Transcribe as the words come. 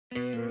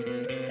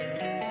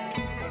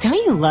Don't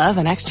you love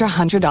an extra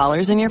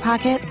 $100 in your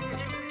pocket?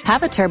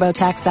 Have a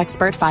TurboTax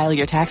expert file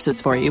your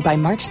taxes for you by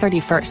March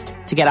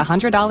 31st to get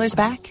 $100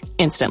 back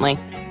instantly.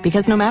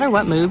 Because no matter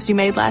what moves you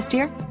made last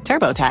year,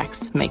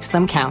 TurboTax makes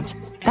them count.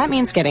 That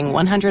means getting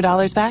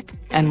 $100 back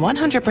and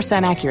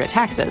 100% accurate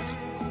taxes,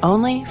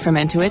 only from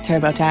Intuit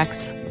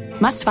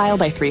TurboTax. Must file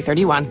by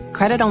 3/31.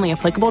 Credit only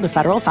applicable to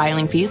federal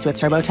filing fees with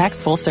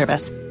TurboTax full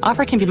service.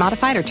 Offer can be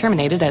modified or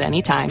terminated at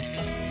any time.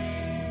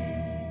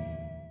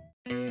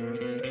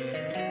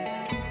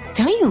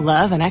 Don't you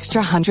love an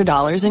extra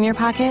 $100 in your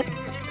pocket?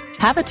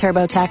 Have a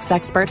TurboTax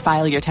expert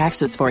file your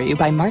taxes for you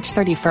by March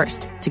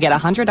 31st to get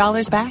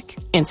 $100 back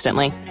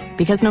instantly.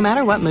 Because no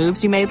matter what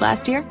moves you made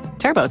last year,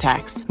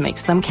 TurboTax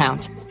makes them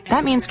count.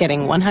 That means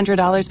getting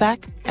 $100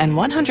 back and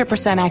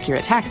 100%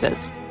 accurate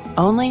taxes,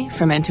 only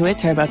from Intuit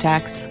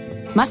TurboTax.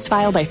 Must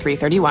file by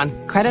 3/31.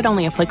 Credit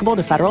only applicable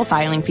to federal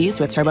filing fees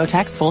with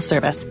TurboTax full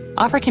service.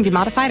 Offer can be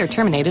modified or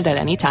terminated at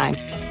any time.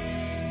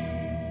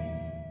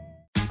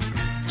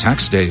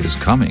 Tax day is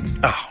coming.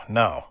 Oh,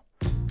 no.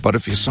 But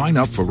if you sign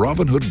up for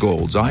Robinhood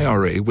Gold's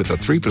IRA with a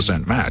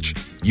 3% match,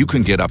 you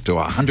can get up to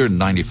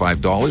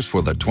 $195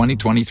 for the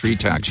 2023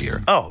 tax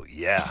year. Oh,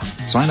 yeah.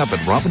 Sign up at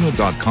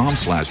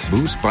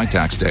Robinhood.com/boost by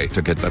tax day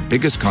to get the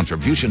biggest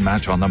contribution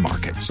match on the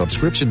market.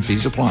 Subscription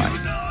fees apply.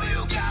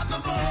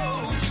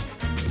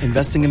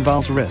 Investing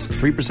involves risk.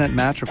 3%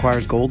 match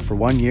requires gold for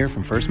 1 year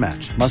from first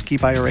match. Must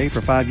keep IRA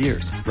for 5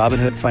 years.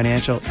 Robinhood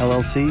Financial,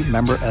 LLC,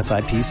 member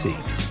SIPC.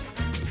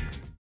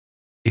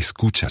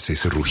 ¿Escuchas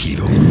ese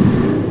rugido?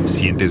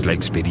 ¿Sientes la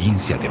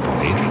experiencia de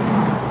poder?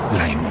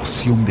 ¿La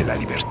emoción de la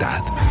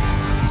libertad?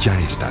 Ya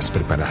estás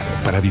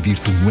preparado para vivir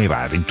tu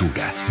nueva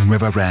aventura.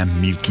 Nueva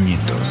Ram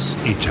 1500,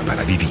 hecha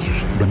para vivir.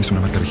 Ram es una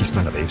marca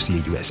registrada de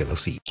FCA US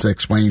LLC.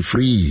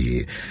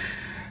 6.3.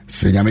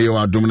 Senyame yo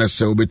adom na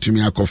se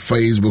obetumi akọ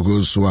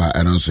Facebook so a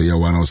eno so ye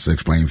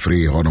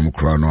 106.3 hodom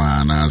krono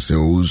ana se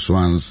uso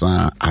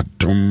ansa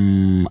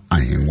adom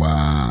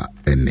ahenwa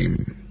enim.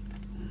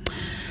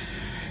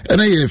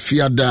 Ena ye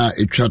fiada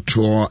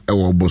etwato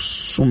ewo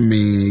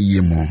bosome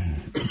yemo.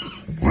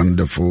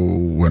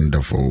 Wonderful,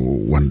 wonderful,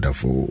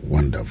 wonderful,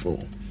 wonderful.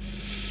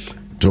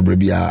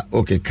 Tobribia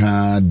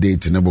okeka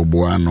date ne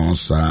boboa no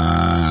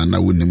sa na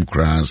wonim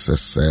kra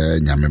sese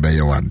nyame be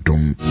ye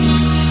wadom.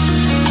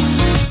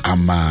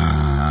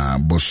 Ama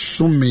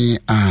bosome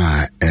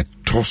a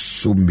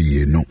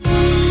etosome no.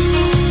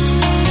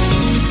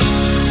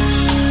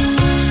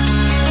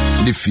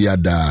 Ni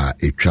fiada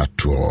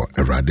etwato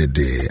erade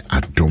de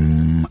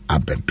adom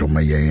abedom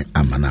ye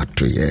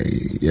amanato ye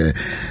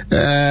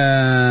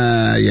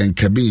yen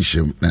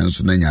kabishim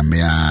nanso na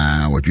nyame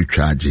a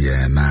watwitwaje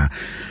ye na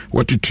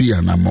watutu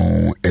ya na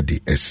mo edi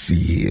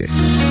esi.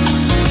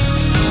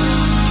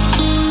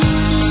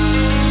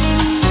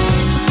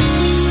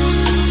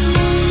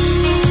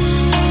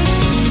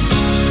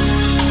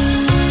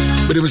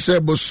 But say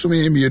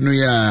bosome mienu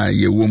ya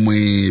ye womu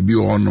bi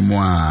onomo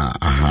a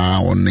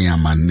aha one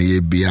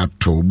amane bi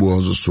ato bo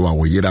ozo so a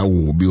woyira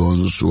wo bi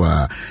ozo so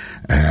a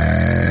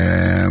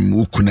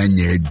ukuna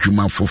nya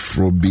adwuma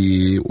foforo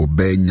bi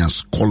obenya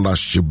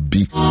scholarship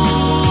bi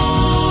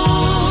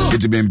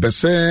it been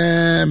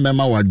pese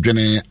mema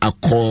wadwene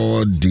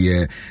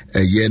akode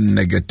ye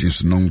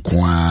negatives no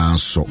nko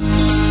so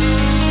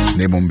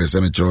Nemo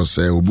mbese metro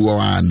se obi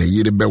wa na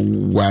yire be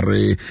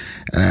ware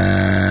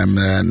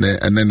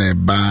ne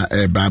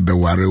ba be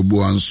ware obi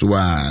nso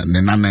a ne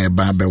nana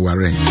ba be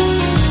ware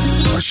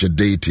wahye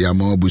date ya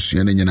mo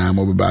busua ne nyina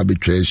mo ba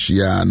betwa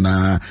ahia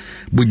na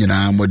bu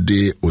nyina mo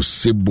de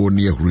osebo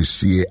ne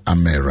ehurisie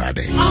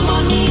amerade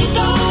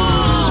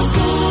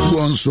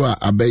nso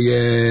a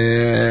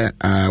abeye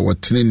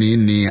watene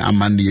ni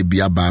amane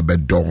bia ba be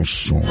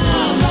donso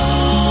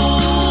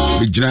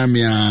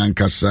Bijamia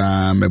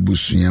nkasa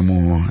mebusua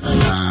mu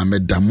na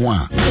medamu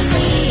a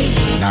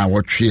na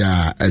wotwe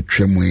a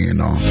atwemu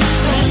no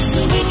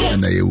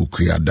na ye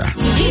ukuyada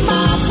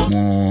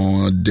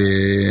mo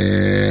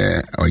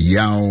de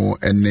oyaw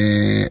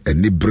ene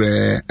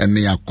enibre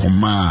ene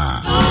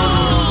yakoma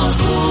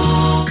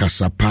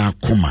kasapa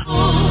koma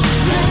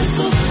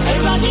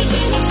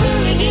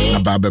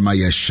ababe ma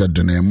ye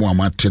shedene mu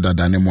amate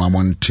dadane mu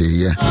amonte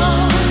ye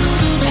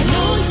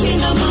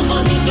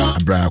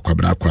Abra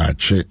kwa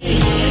ache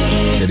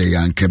ede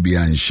yanka bi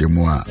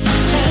anhyemu a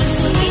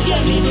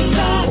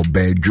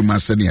obedwuma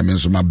se ne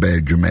yamenso ma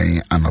bedwuma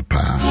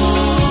anopa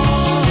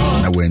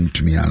na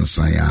wentumi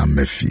ansa ya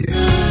mafie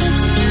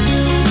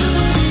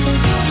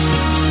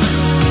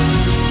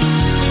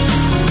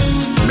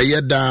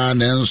meyeda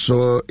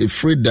nenso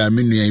ifrida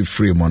menua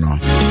ifri mo no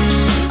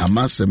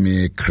amase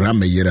me kra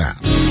meyira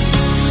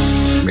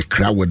me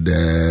kra with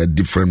a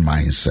different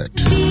mindset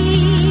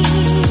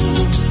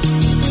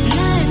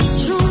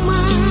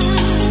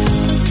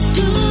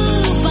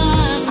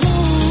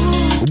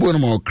Bono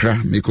mo kra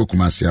me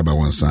kokumasi aba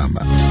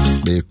wonsamba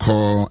me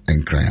ko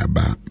enkran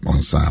aba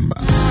wonsamba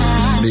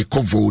me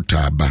ko vote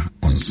aba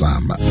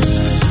wonsamba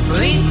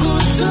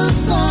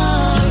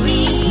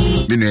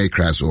me ne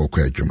kra so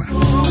ko adwuma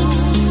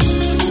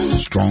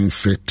strong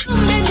fit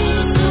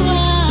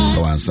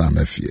Sam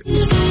Effie.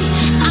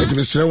 It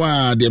was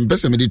Shrewa, the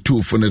ambassador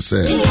two for the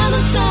say.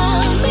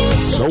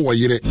 So, what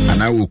you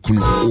and I will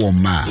know, oh,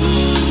 ma,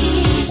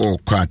 oh,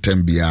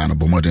 Quatembiano,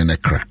 but more than a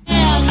crack.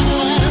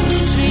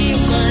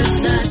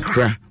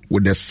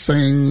 With a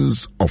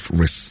sense of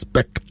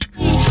respect,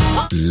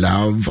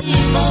 love,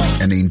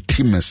 and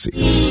intimacy.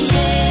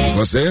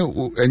 Because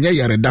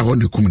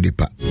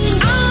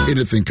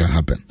anything can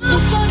happen.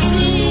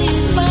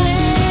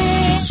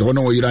 So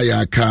no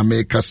iraya ka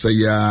me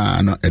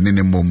kasaya no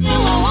enenimum.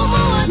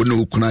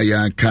 Wono kuna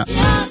ya ka,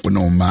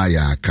 wono ma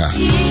ya ka.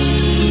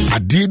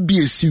 Ade bi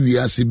esi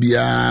wiase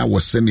bia wo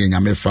se ne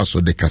nyame fa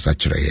so de kasa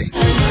kire yen.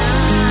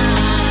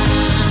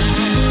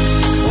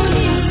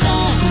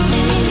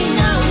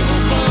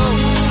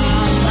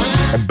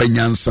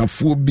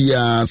 Obanyansafo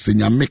bia se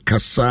nyame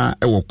kasa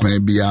e wo kwan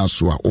bia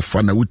so a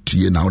ofa na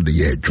wutie na wo de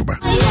ye adwuma.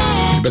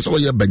 Be so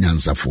ye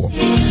banyansafo.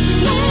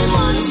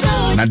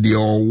 Na de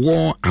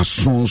owo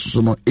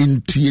asonso no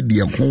entie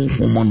de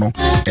honhom no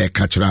e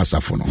ka kire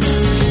asafo no.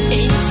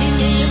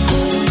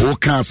 O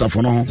ka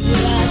asafo no.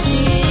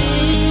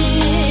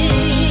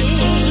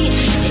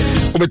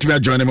 Obetumi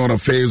join me on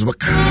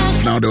Facebook.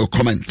 Now they'll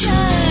comment.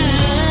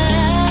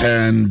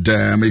 And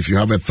if you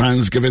have a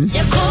Thanksgiving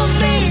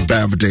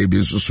birthday,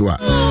 Bisusua,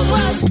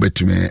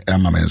 Obetumi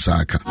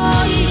Emamensaka.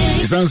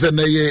 It's said,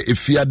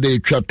 if you day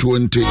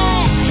 20,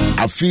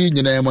 I feel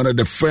you name one of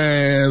the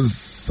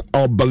friends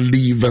or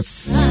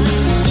believers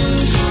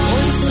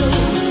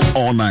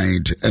all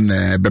night and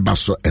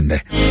Bebaso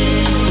and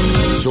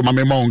so my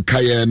mom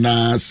Kaya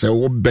na se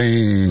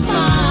oben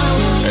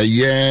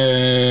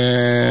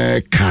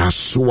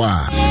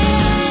kaswa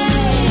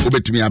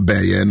ubetimi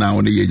abaye na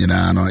oni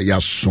yenyina no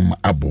yasum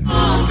abom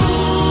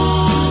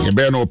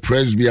ye no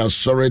presby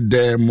sorry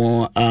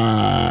demo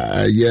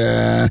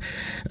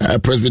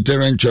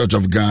Presbyterian Church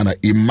of Ghana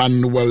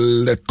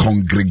Emmanuel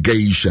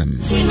Congregation.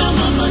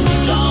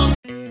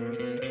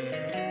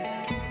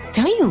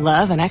 Don't you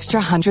love an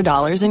extra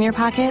 $100 in your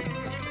pocket?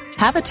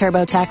 Have a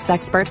TurboTax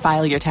expert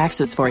file your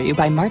taxes for you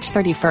by March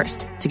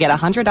 31st to get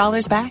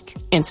 $100 back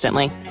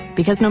instantly.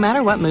 Because no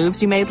matter what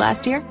moves you made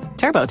last year,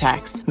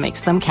 TurboTax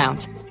makes them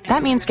count.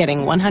 That means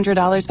getting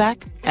 $100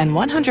 back and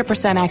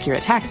 100%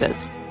 accurate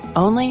taxes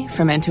only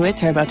from Intuit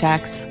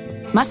TurboTax.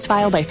 Must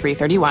file by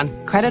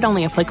 3/31. Credit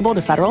only applicable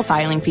to federal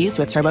filing fees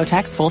with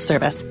TurboTax full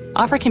service.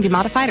 Offer can be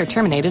modified or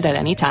terminated at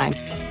any time.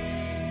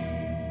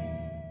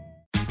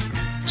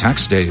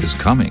 Tax day is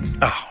coming.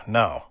 Oh,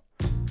 no.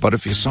 But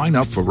if you sign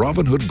up for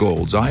Robinhood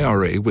Gold's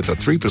IRA with a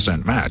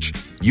 3% match,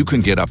 you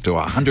can get up to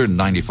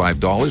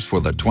 $195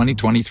 for the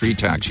 2023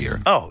 tax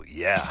year. Oh,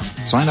 yeah.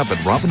 Sign up at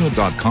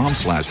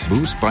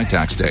Robinhood.com/boost by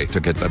tax day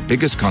to get the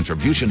biggest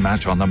contribution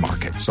match on the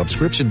market.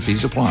 Subscription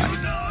fees apply.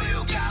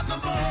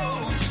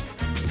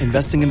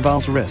 Investing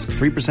involves risk.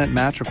 3%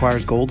 match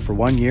requires gold for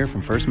 1 year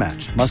from first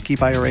match. Must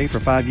keep IRA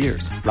for 5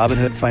 years.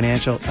 Robinhood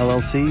Financial,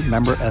 LLC,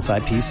 member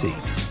SIPC.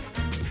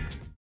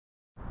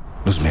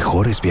 Los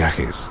mejores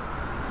viajes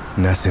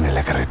nacen en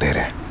la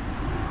carretera,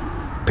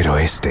 pero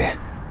este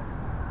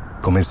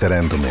comenzará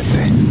en tu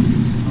mente.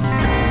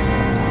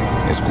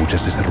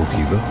 ¿Escuchas ese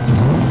rugido?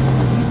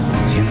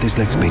 ¿Sientes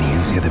la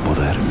experiencia de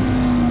poder?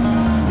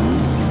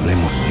 ¿La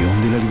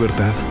emoción de la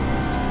libertad?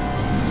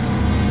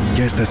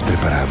 Ya estás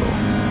preparado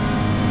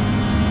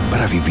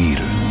para vivir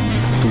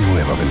tu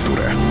nueva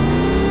aventura.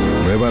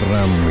 Nueva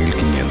RAM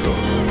 1500.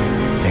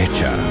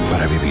 Hecha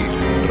para vivir.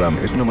 RAM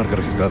es una marca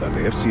registrada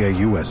de FCA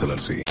US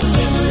LLC.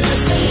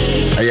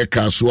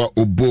 Ayakaswa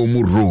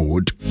Obomu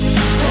Road,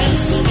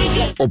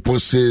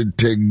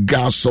 opposite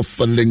gas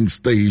filling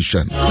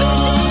station.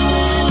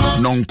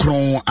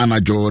 Nonkron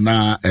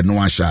anajona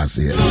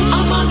enwashase.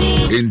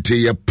 Into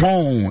your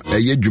pon a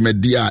ye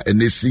jumedia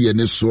and see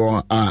any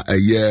so a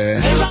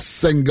year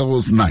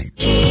singles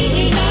night.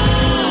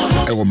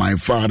 My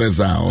Father's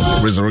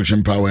House,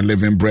 Resurrection Power and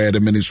Living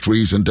Bread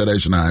Ministries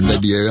International, and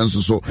the answer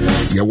so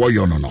you were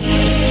no.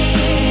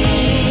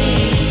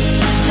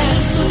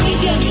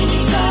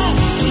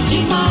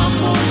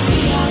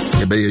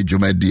 Ebe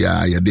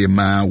jumedia ya de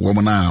ma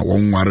womana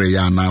wonware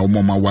ya na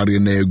womama ware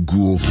na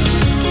egu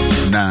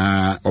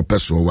na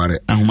opeso ware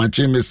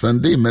ahomache me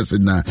Sunday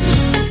message na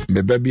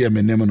me baby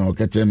me name na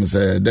okache me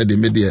say daddy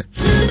me dey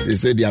they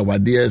say the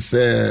awade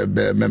say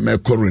me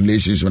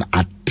correlations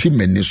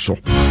atimeni so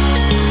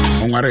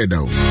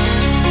onwareda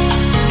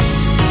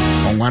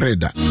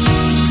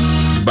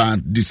but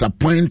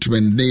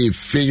disappointment they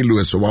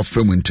failure so what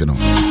film no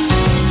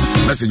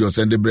message was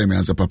send me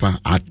and say papa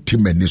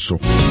atimeni so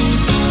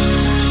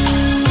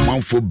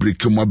one for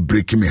break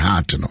me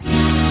heart no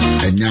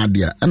enya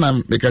dia and I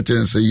make a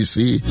chance say you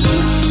see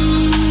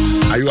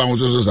are you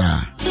also so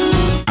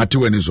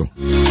atiweni so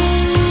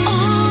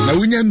na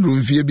winya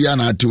nru fie bia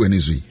na atiweni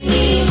so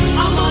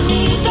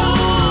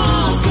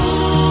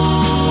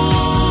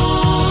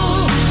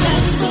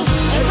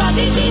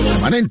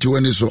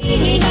so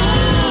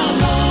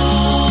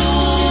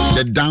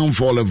the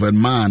downfall of a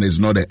man is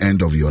not the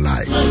end of your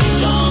life.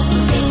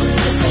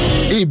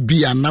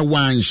 ebia na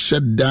wan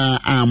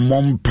sheda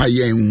amompa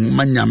yen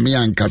manyame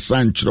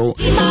ankasa nkyero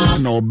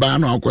na oba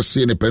no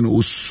akose ne pe no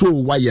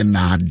oso wa ye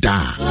na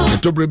ada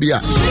etobre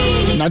bia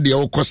na de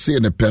okose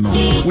ne pe no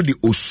wodi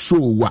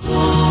oso wa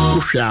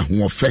wohwe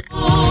ahofe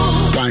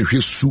wan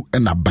hwe su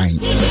na ban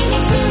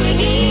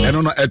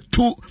eno no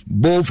etu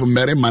both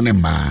Mary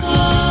manema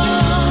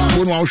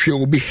wono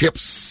ahwe obi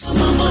hips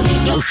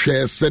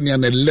ahwe senia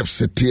ne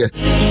lips tie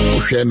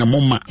ahwe ne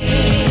moma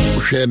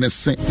ahwe ne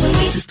sen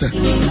sister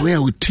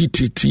where we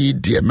ttt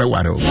de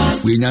meware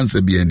we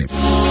nyansa bi ani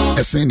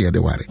esen ne de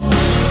ware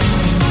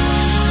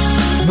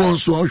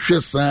bonso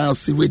ahwe sa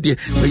si we de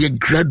we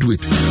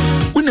graduate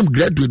when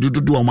graduate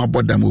do o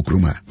mabodam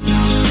okruma.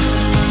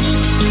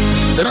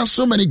 There are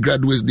so many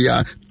graduates, they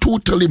are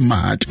totally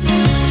mad.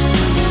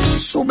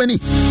 So many.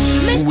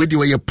 When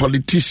you are a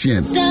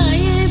politician,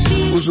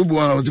 when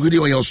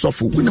you are a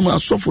suffer, when you are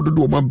suffer to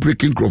do my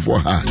breaking crop for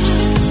heart.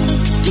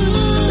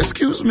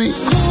 Excuse me,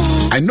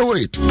 I know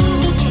it.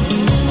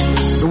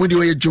 When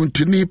you are a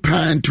Jontini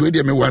pan to me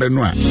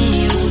warrenwa.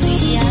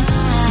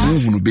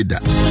 Bida.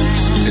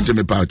 Ete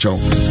me pa chow.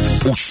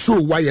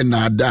 Oso wa ye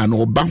na da na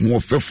oba ho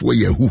ofefo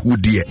ye huhu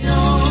de.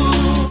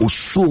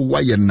 Oso wa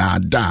ye na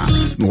da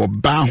na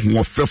oba ho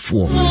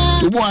ofefo.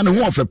 To bo an ho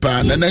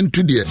ofepa na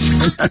nantu de.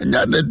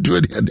 Anya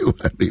nantu de de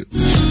ware.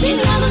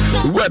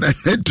 Wo na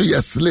nantu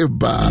ye slave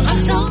ba.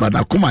 But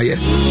akoma ye.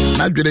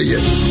 Na dwere ye.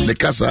 Ne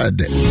kasa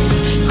de.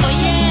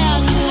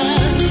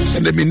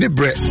 And the mini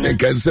bread and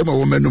can say my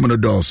woman no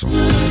doors.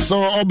 So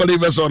all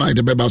believers on night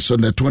the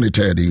Sunday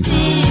 2030.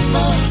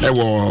 It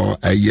was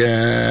a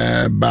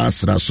year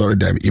Basra sorry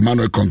them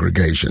Emmanuel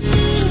congregation.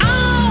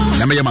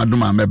 Namaya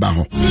Maduma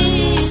Mebaho.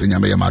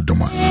 Sinyamaya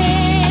Maduma.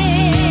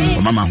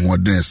 Mama who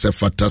didn't say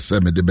fata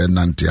semi de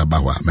benanti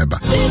abawa meba.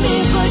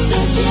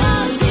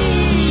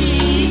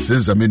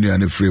 Since I'm in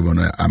the free one,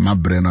 I'm a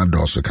brainer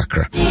doors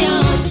kakra.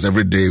 Because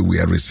every day we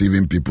are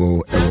receiving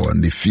people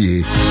on the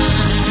fee.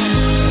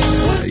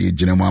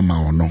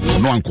 Mama no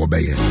anko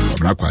beye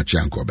obna kwa chi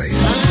anko beye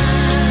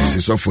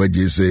ti sofo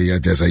agi say ya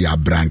tesa ya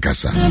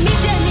brankasa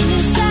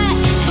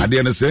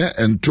ade ne say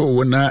ento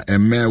wona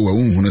emme wa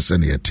unhunu se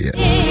ne yete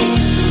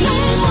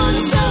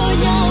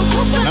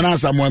na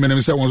samu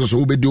amene se won so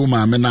obedi o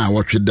ma me na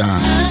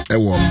wotweda e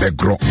wo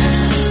begro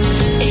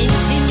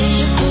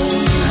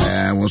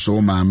won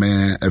so ma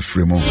me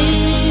afrimo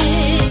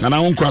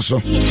na wonkwa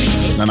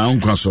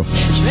so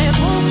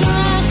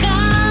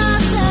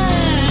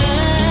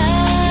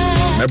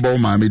Ebo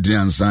mami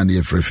driansan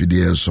ye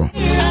frefidie so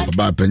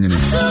ba penyini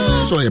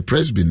so ye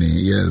presbyni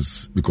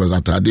yes because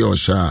atade o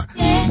sha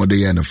mode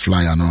ye na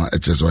flyer no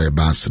eches o ye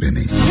basre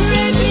ni.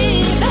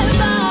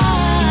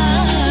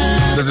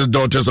 This is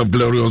Daughters of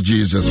Glorious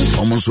Jesus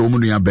almost so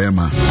many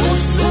abema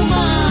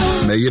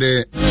na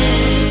yire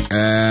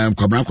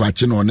kwabra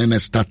kwachi no ne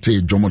start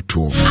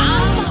jomoto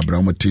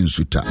abraham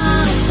tinsuta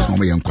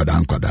mo ye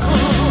nkwada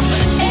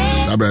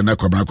abra na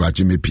kwabra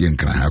kwachi mepie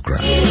nkran hakra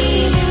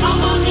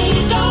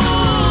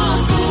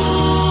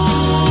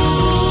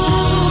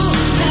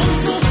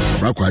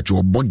Rakwachi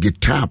obo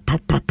guitar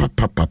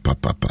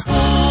papa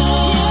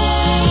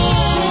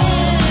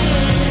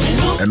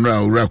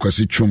enra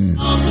urakwasi chum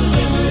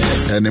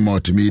ene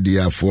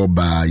multimedia for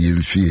ba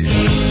yemfie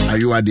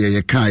ayu ade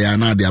ye kan ya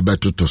na ade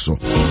abetoto so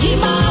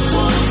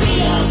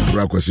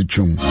urakwasi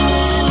chum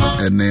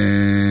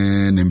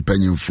ene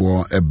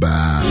nimpanyimfo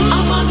eba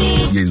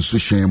yensu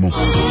hwemu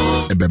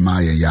ebe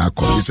ma ye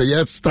yakọ he say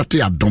yes start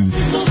adom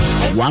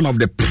one of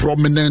the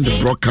prominent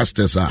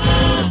broadcasters are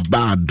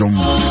Badom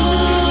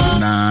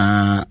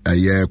na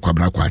ye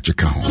kwabra kwachi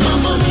ka ho.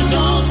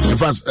 In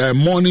fact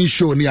morning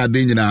show ni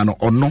ade nyina no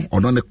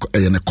ono ne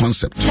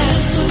concept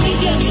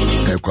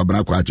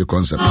kwabra kwachi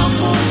concept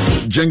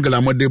jingle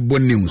amode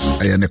bon news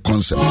ne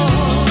concept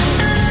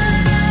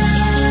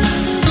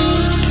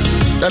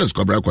that is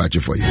kwabra kwachi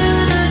for you.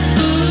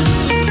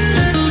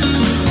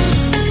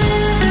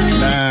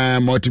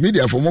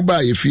 Multimedia for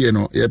mobile fee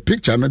no your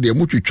picture no de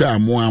mutwitwa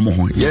amo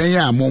ho yen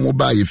ya amo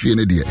mobile fee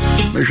no de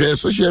me hwe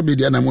social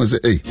media na mo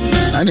say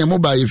ani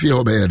mobile fee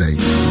ho be yedai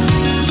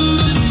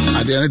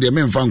ade no de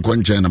me mfa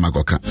nkonchen na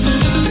makoka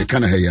e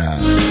kana he ya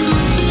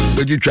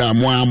betwitwa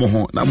amo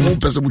ho na mo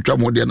pese mutwa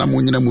mo de na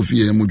mo nyina mo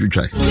fee mo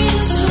twitwa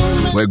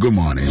well good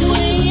morning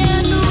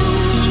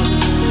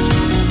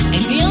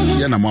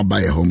ya na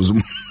mobile homes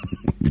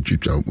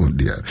betwitwa mo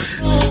de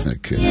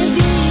okay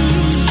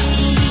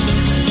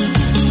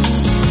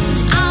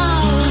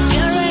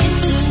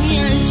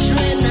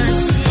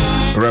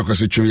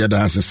Rakwasi chu ya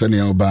da sesani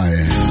ya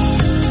obaye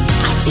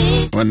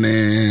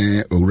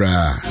one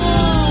ura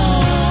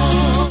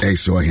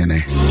eso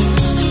hene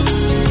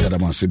yada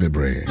masi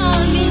bebre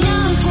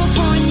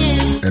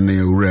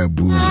ene ura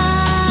bu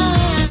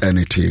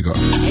ene tigo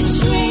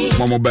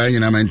momo ba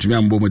nyina mantumi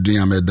ambo mudin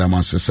ameda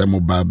masese mo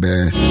ba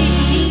be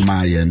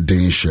ma yen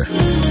denshe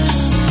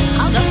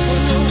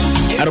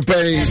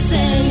arpay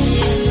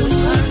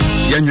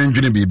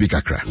yanyenjuni bibi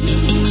kakra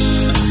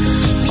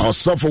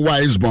Osofo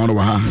Wise born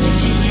wa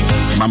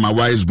Mama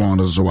Wise born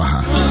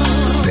Zoha,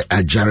 the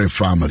Ajare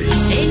family.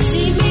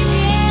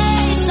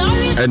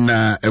 and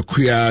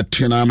Equia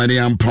Tina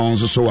Manian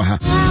Pons so ha.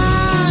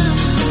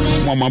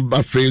 Mama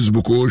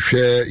Facebook or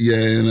share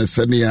yeah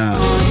Senia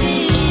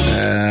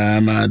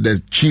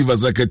the chief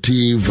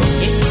executive,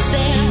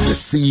 the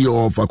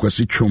CEO of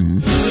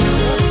Aquasichum,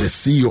 the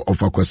CEO of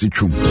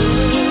Aquasichum.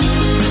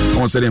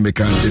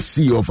 The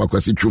CEO of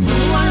Aquasichum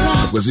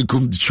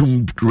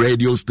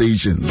radio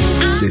stations,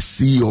 the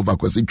CEO of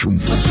Aquasichum,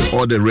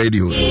 all the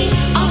radios,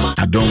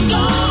 Adom,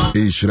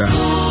 Ishra,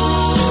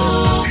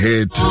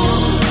 Hate,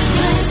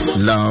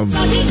 Love,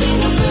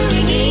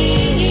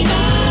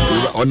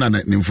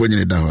 Onana,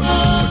 Nymphonia down.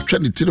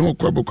 Trinity,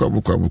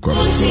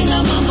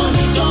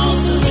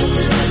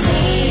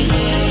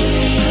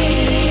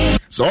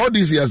 so all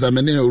these years I'm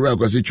a ura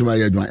kwasi chuma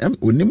yedwa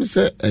onim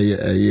se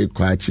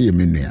kwachi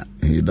yeminia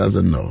he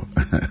doesn't know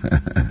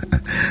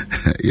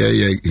yeah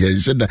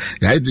should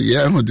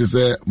yeah who to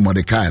say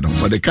Mordecai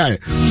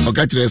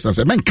okachire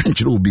say men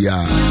kanchire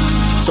obia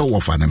so wo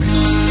fa na me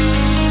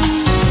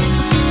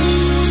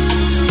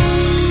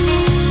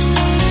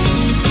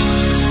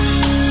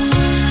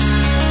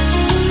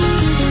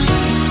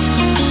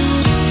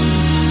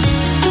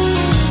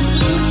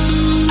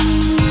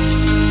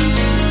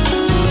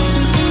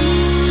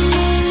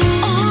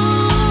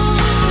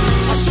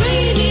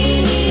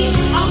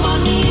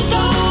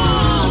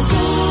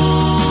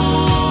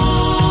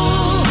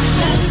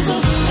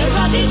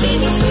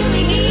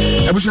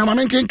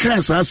I'm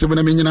cancer, so when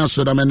I'm in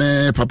so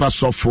that Papa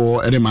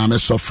Sofo, any Mama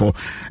Sofo,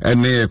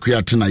 and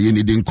Kuyatina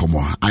Yinidin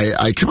Komo.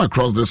 I came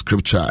across the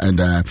scripture and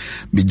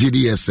me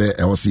GDS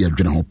I was here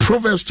general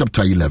Proverbs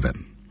chapter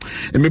 11.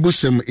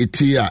 Emebusem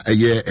etia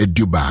eye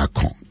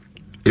edubaako.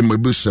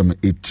 Emebusem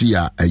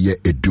etia eye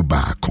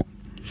edubaako.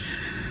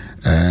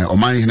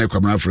 Oman hene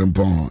kwabna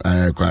frempon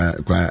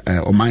kwa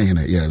oman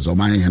hene yes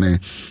oman hene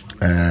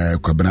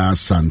kwabna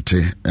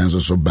sante enso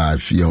so ba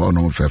fie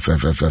hono fe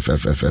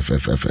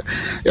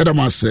yada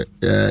mase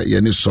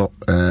yeni so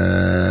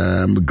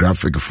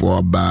graphic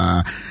for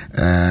ba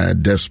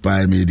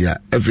Despite Media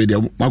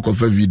video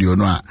makofa video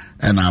no a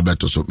na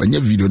abeto so menye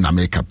video na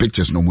make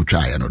pictures no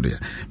mutwa ya no de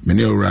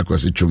meni ora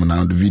kwase twum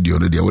na the video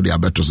no de wo de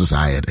abeto so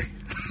sa ya de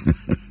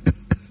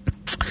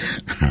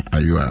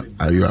are you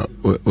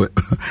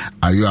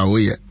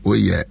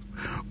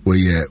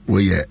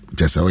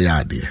just oh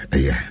yeah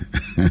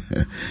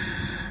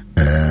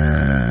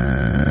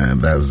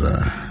that's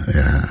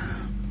yeah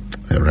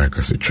a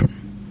record situation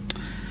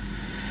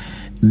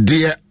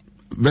dear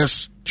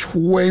verse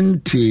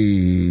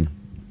 29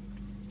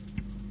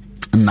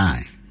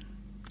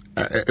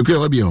 okay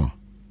what be on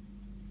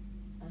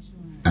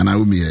and I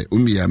me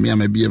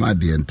be my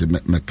dear and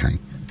me kind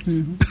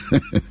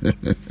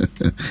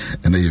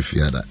and I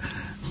fear that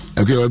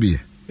okay what be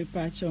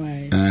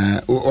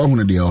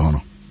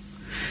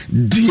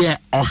dear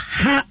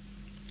oha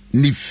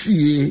ni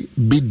fie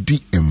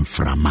bedi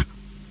emframa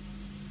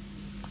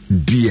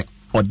dear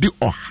odi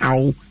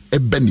ohaw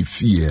ebe ni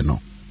fie no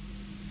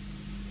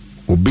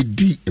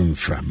obedi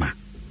emframa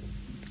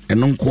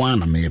eno nko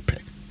ana mepe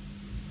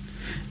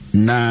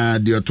na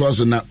de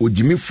otoaso na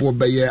ogimifo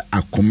beye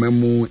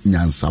akomemu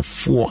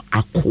nyansafo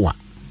akoa.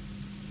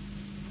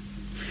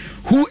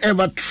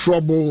 Whoever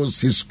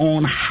troubles his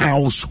own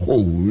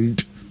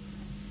household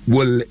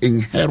will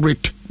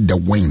inherit the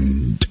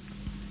wind.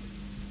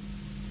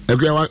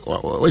 Okay,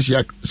 what's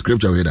your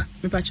scripture with that?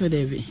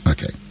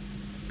 Okay.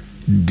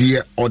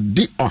 Dear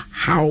odi or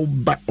how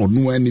ba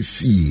onu any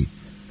fee.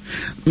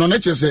 No,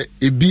 let's just say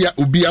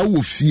ubia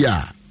wo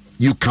fear.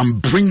 You can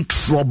bring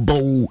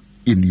trouble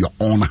in your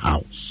own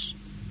house.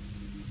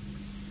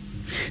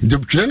 The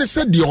Christian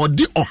said the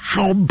odi or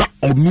how ba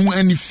onu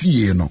any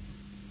fee no.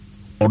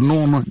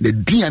 Ono no the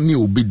diane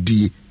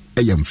obedi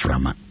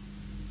eyemframa.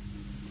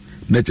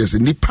 Let's just say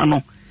nipa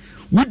no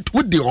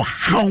with the or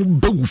how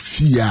ba wo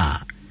fear.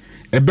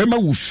 Ebema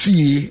wo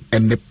fie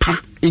enepa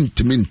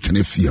intimate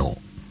ne fie o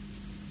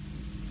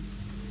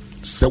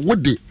se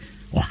wode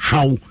o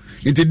how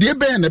enti de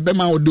be na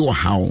ebema wo de o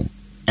how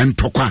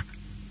entokwa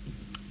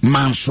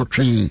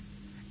mansotwen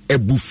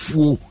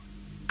ebufuo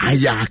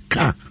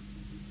ayaka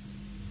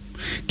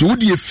ti wo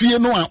de fie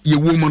no a ye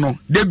wo mu no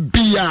de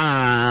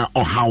bia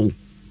o how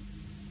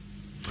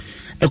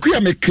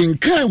akuya me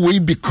kinkan we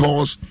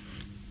because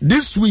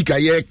this week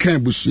I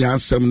can busia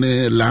asem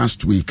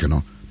last week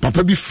no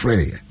papa bi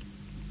frey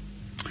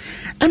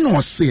and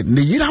no say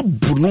ne yira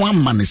bunu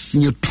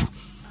amanesie tu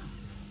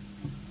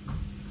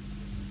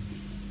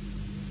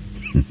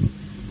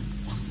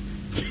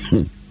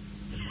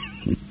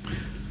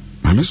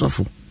Mama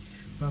Sofo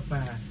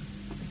papa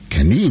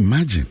can you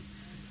imagine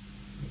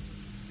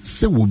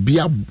say obi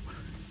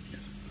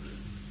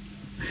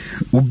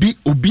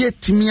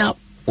etimia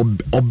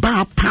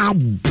oba pa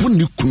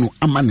buni kunu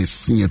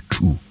amanesie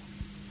tu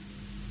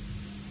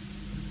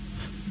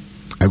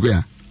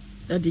agwa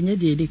adinye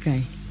de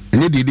kai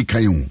ene de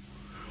kai hu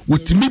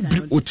wotimi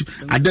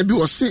adabi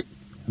o se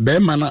be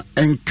ma na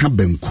enka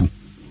banku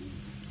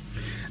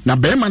na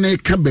be ma na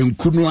enka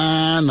banku no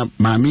a na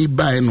mami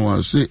bai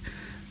no se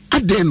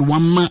aden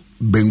wama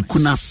banku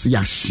na se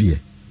ahye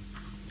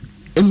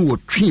enu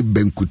otwe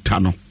banku ta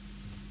no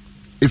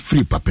a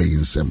free papa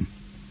in some.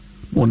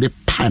 One the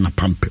pine a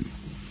pumping.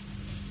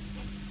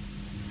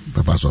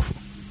 Papa Sofo.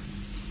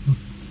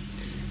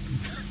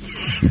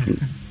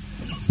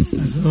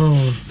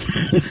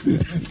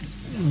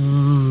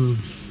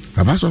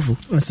 Papa Sofo.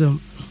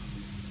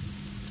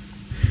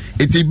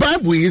 It's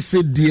Bible is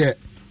said dear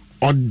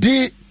or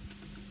de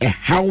a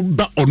how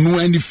ba or no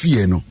any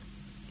fear no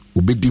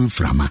obedim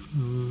frama.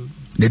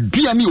 The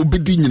diani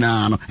obedin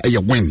na no e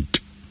went.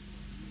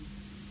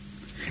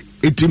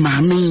 Iti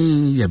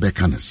mami ye be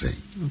kan say.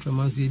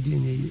 Framas ye di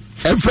nye.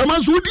 En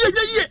framas wo di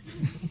nye ye.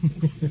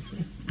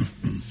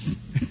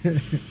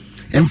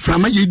 En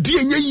frama ye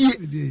di nye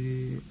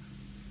ye.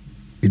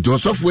 It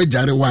was of where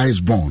Jerry Wise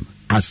born.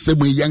 As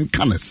same young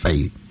can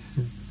say.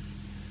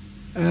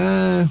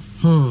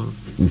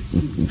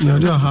 No,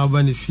 do have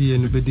any fear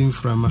in bedim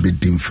frama.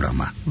 Bedim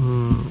frama.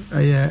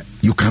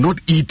 You cannot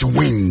eat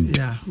wind.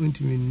 Yeah, wind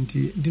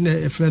dinner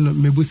a friend of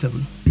mebusam.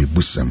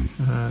 Mebusam.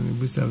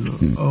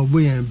 Mebusam. Oh,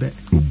 buyambe.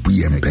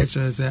 Buyambe.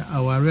 Say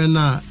our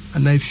rena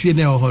and I fear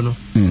no hono.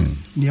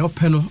 Near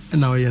penno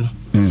and our yen.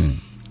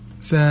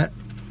 Sir,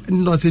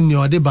 not in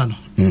your debano.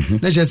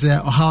 Let's just say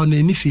how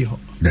any fear.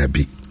 There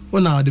be.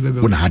 When I the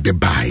baby. When I the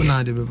buy. When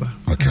I the baby.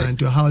 Okay. And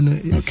to how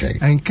okay.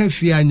 And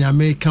coffee and ya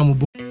may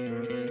come.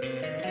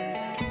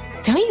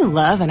 Don't you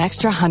love an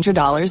extra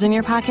 $100 in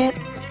your pocket?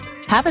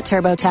 Have a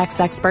TurboTax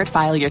expert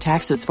file your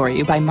taxes for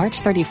you by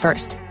March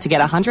 31st to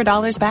get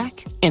 $100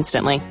 back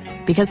instantly.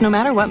 Because no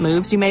matter what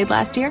moves you made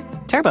last year,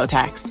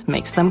 TurboTax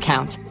makes them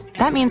count.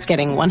 That means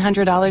getting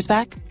 $100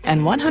 back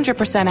and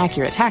 100%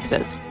 accurate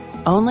taxes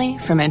only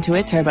from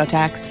Intuit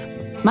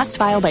TurboTax. Must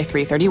file by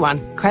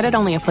 3/31. Credit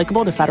only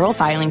applicable to federal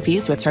filing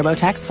fees with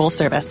TurboTax full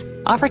service.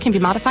 Offer can be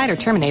modified or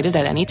terminated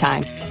at any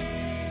time.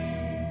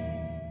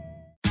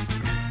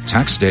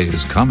 Tax day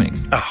is coming.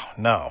 Oh,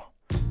 no.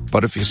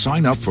 But if you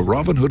sign up for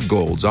Robinhood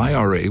Gold's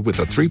IRA with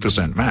a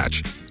 3%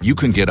 match, you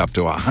can get up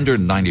to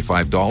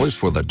 $195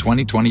 for the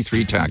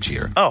 2023 tax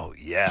year. Oh,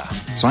 yeah.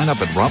 Sign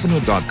up at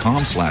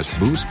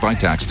Robinhood.com/boost by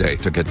tax day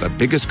to get the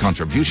biggest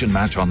contribution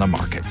match on the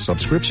market.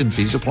 Subscription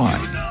fees apply.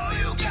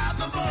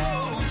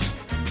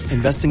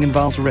 Investing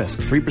involves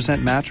risk.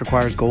 3% match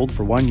requires gold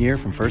for 1 year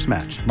from first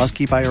match. Must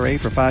keep IRA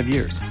for 5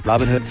 years.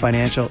 Robinhood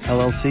Financial,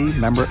 LLC,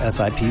 member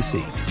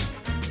SIPC.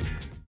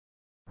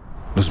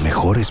 Los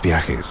mejores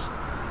viajes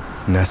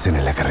nacen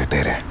en la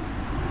carretera,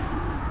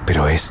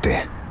 pero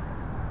este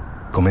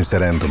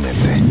comenzará en tu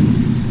mente.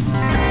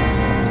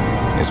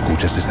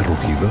 ¿Escuchas ese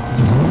rugido?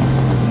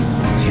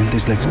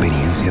 ¿Sientes la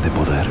experiencia de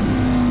poder?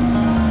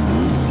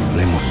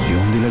 ¿La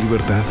emoción de la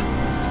libertad?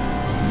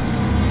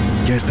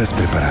 Ya estás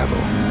preparado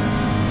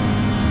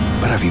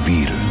para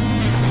vivir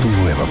tu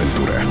nueva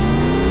aventura.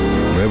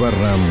 Nueva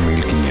RAM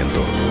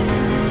 1500.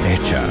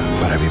 Hecha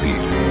para vivir.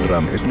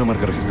 RAM es una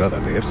marca registrada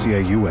de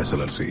FCI US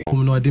LLC.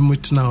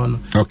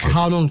 Okay.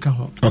 How long can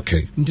hold?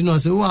 Okay. Ndino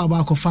se wa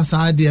ba ko fasa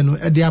ade no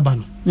ade aba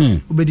no.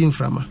 Obedi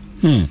frama.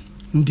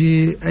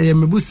 Ndi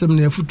mebusem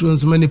na afutuo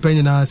nso mani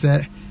panyi na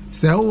se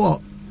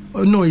wo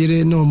no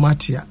yire no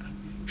matia.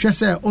 Hwe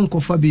se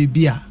onkofa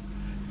bebia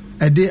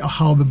ade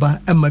how beba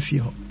amafie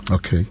ho.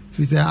 Okay.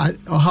 Fi se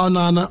how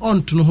na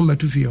onto no ho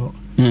matu fie ho.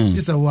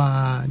 Disa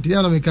wa ndi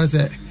ya no meka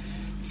se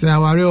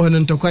aware ho no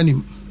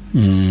ntokwanim.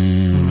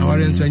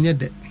 Aware nso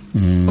nyede.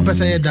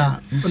 Opesa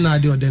yeda ona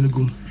ade odan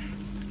gum.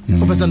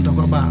 Opesa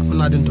ntokwa ba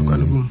ona ade ntokwa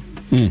gum.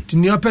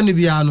 Tini open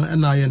bia no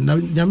na ye na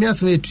nyame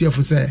asem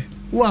etuefo se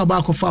wo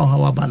aba ko fa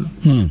ho wa ba no.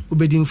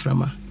 Obedi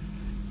mframa.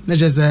 Na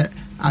je se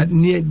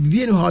ne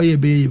bia no how ye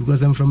be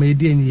because I'm from a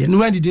day ni. No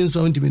when did you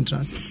so intimate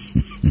trans.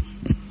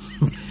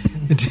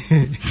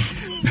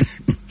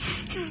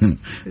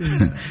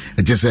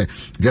 Just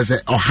say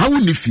oh how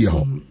ni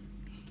feel.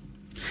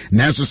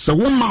 Na so se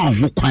wo ma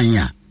ho kwan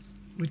a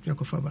which me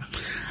ko fa ba.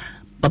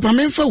 Papa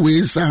memfa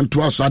we san to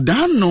aso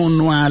da no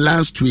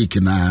last week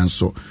na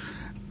so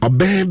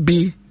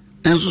obaby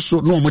enso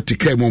so no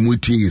motika mo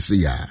muti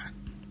isi ya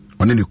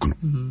one ne kunu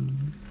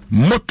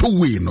moto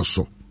we no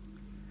so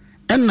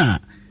ena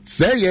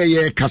say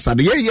ye kasa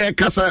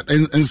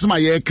ensema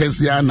ye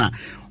kasa na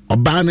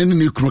oba ne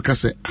ne kunu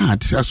kasa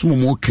ti asomo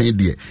mo kan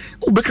de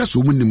obeka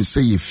so mo nim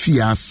say ye fie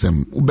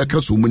asem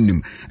obeka so mo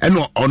nim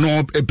ena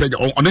ono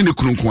one ne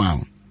kunu ko a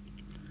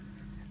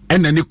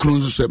ena ne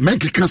kunu so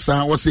menke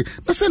kasa wo se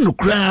na se no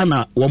kra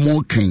na wo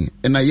mo kan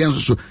ena yen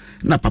so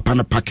na papa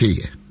na pake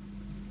ye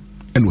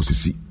ena wo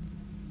sisi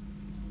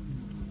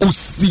o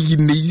si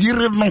ne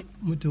yire no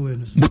moto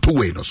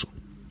we no so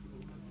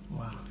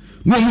wow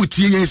no mu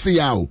tie yen se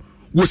ya o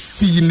wo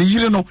si ne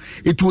yire no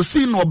it wo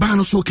si no ba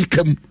no so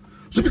kekam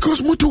so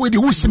because moto we dey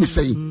wo si me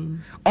say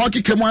o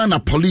kekam na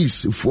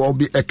police for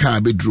be e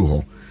car be dru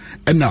ho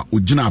ena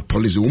ogina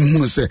police wo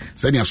hu se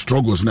dia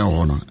struggles na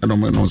ho no ena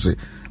mo no say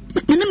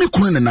me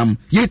kunu nenam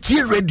ye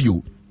tie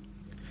radio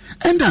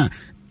enda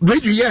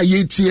radio ya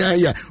ye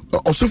tie ya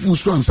osofu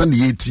so ansa na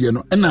ye tie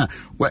no ena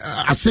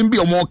asem bi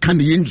o mo ka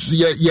na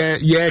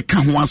ye ka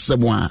ho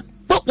asem a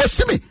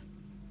waseme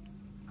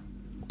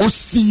o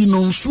si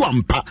no nso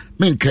ampa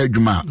menka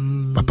adwuma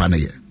papa na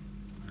ye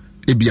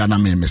ebia na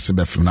me se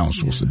befem na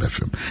nso se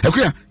befem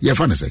ekoya ye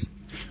fa na say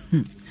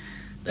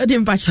That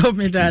didn't patch up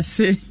me that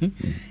say.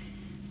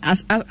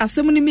 As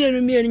someone in me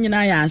and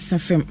I ask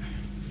him.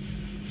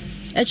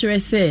 Actually,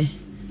 say,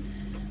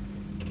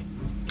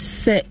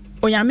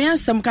 Oyame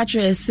some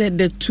catcher said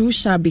the two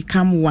shall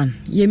become one.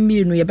 Ye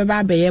me no ye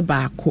beba be ye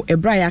baako,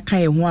 ebra ya ka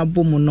ye ho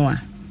abomu no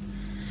a.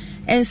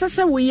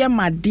 Ensese wo ye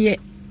made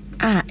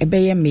a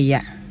ebeye me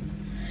ya.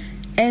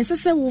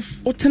 Ensese wo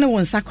otene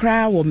won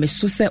sakra wo me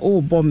so se o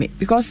bo me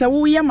because se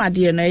wo ye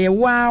made no ye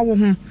wa wo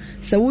ho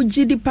se wo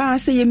gidi pa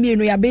se ye me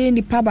no ya be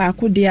ni pa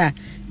baako de a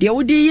de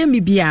wo de ye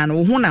me bia no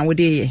wo ho na wo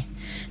de ye.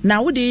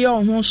 Na wo de ye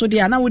ho so de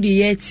a na wo de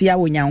ye tia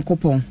wo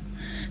Nyankopɔn.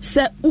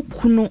 Se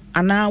ukunu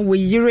ana wo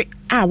yire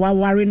a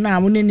waware na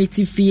wo ne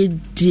netifie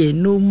die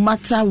no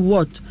matter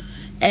what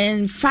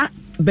and fa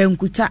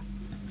benkuta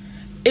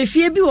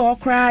efie bi wo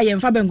kra ye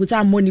mfa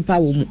benkuta monipa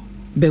wo mu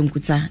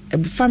benkuta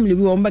family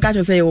bi wo mbeka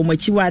cho say wo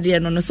machi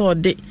wade no no so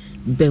de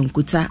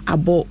benkuta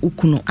abo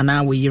ukunu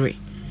ana wo yire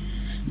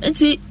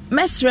enti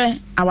mesre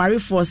aware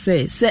for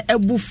say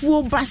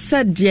ebufuo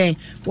basa de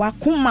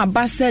wakoma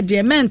basa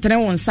de mentre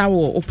won sa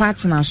wo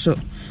partner so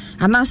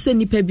ana se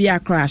nipa bi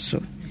akra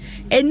so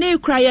ene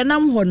kra ye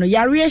nam ho no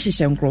yare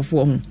hyehye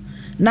nkrofo ho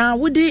na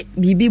wode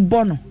bibi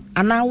bono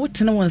ana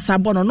wotene won sa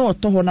bono na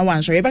oto ho na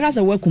wanso ye beka se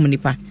wakum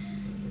nipa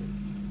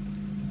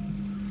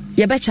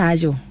ye be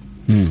charge o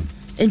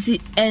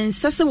enti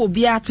ensese wo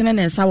bia atene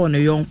ne nsa wo no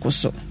yonko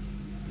so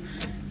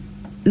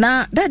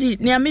na daddy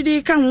ni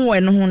amede ka ho we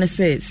no ho ne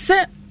se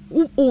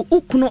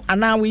ukunu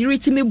ana we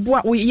yire me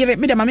bua we yire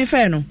me de ma me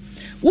fe no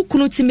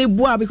ukunu ti me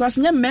bua because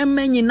nya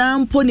memma nyina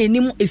mpo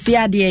nenim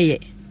efiade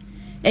ye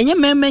enye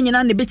memma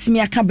nyina ne betimi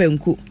aka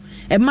banku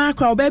e ma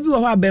akra oba bi wo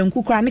ho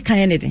abanku kra ne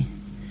kan ne de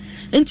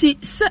enti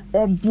se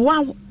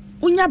oboa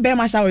unya be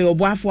ma sa we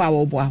oboafo a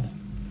wo boa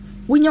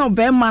unya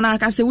oba ma na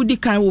aka se wudi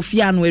kan wo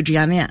fia no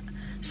aduane a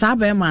sa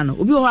be ma no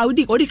obi wo ha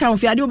odi kan wo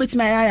fia de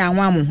obetimi aya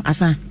anwa mo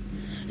asa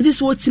enti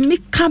so otimi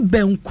ka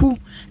banku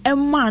e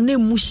ma na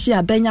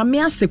emuhia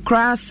danyame ase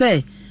kra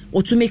se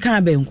otumi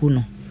ka banku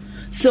no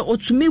se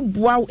otumi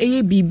boa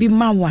eye bibi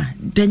mawa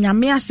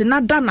danyame ase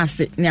na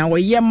danase ne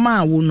awoye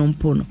ma wo no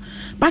mpo no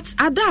but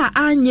ada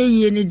anye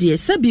ye ne de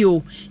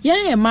sebio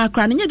ye ma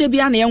kra ne de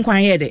bia na ye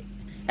nkwan ye de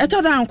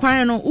eto da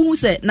nkwan no uhu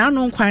se na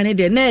no nkwan ne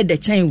de na e de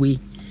chen we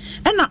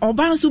e na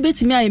oba nso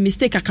betimi aye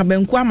mistake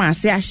akabanku ama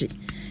ase ahye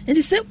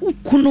enti se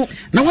ukunu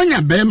na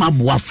wanya be ma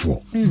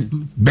boafo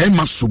be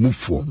ma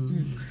somufo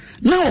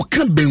na o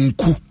ka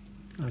banku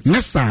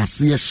na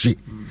saase ye hye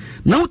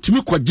na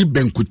otimi kwaji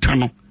banku ta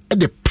no e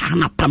de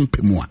pana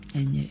pampemu a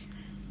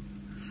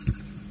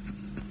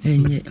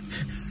enye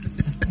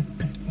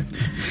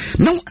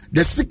now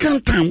the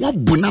second time what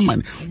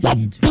bunaman what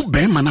bu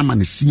be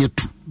man see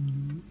tu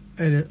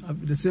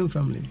the same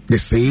family the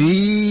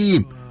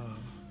same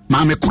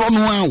mame kro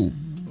no a o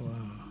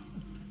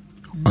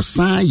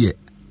osaye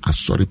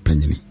asori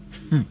panyini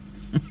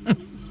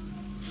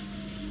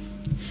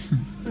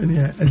and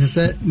as I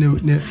said ne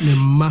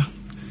ma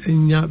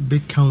enya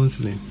big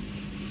counseling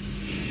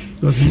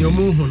because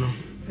nyomo ho no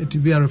it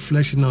will be a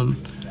reflection on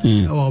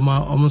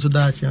almost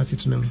that chance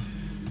to know.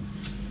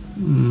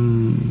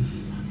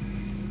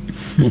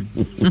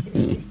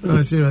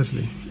 Oh,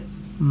 seriously.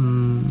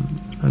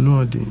 I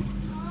know the.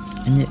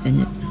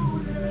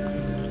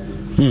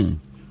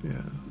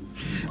 Yeah.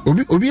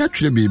 Obi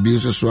actually be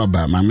so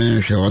about my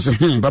man. She was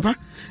Papa.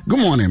 Good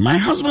morning. My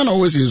husband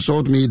always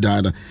insult me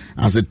that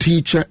as a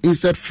teacher,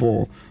 instead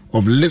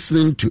of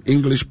listening to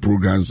English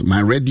programs, my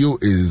radio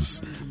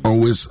is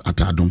always at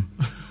Adum.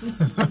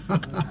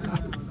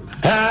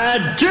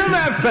 Jim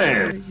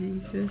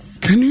FM.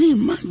 Can you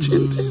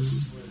imagine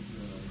this?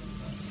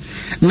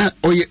 Now,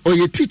 or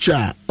your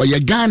teacher, or your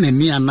Ghana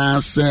ni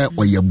anase,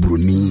 or your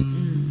Bruni.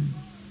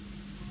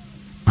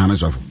 Mama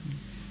Sofu.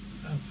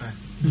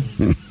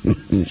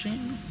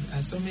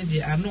 I saw me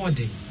the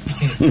anode.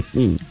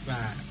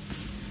 But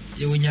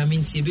you when you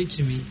mean to be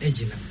to me,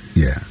 Ejina.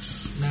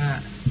 Yes. Now,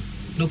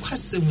 no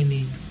question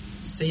winning.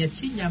 Say a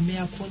tinya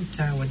mea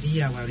conta or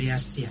dia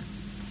wariasia.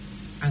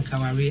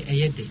 Ankawari a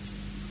yede.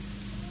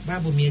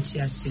 Babu mieti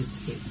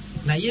asese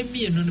na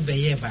yemi enu no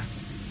beye ba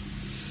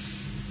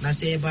na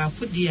se ba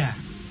akudia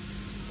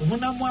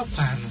ohuna mu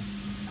akwa no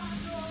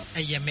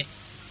eyeme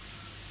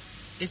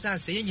esan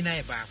se yenyina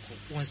ye ba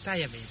ako wonsa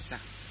ye mensa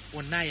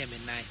wonna ye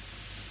menai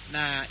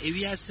na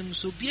ewiasem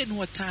so bie no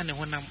wota ne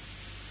honam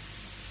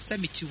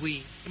samiti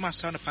we no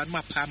maso no pa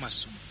no pa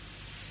maso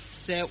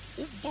se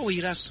ubo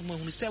yira som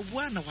hu se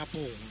wo na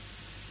wabo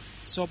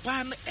so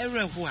ba no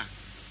ereho a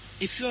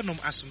efionom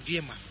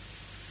asomdue ma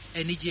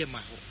enije ma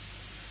ho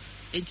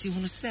enti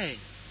hunu se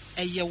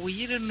eye wo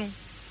yire no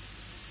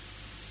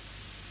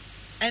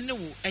ene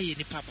wo eye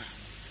ni papa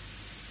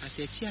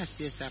aseti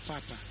asesa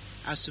papa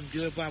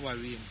asumdwe ba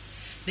warem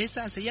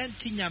nesa se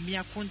yanti nyame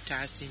akonta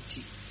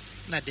asenti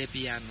na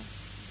debia no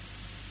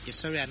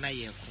yesori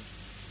anaye ko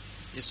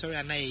yesori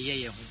anaye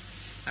ye ho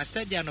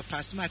asadia no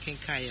pasma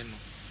kenka ye no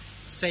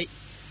se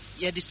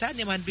ye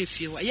disane man be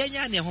fie wa ye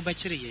nya ne ho ba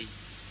kire ye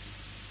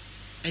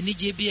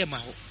anije bia ma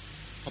ho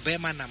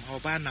obema nam ha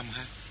oba nam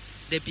ha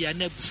debia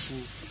na bufu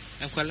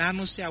enkwala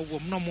no se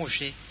awom no mo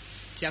hwe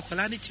ti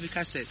akola ne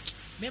tibika said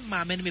me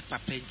mama ne me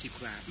papa nti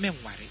kura me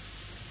nware.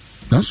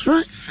 That's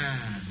right.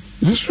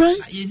 That's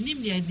right. Ye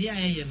nim ne ani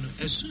aye no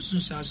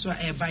esunsun so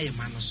e ba ye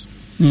ma no so.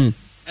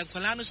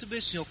 Enkola no so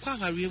besu okwa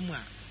aware mu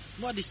a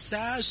no de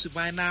saa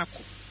suban na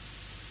akọ.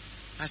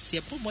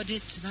 Asie pomode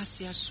tina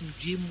se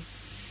asumdwe mu.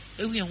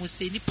 Ehu ye ho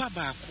se nipa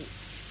ba akọ.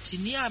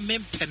 Tini a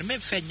mempen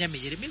memfa nya me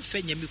yere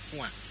memfa nya me ku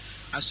a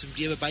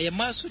asumdwe be ba ye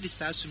ma so de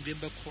saa asumdwe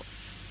be ko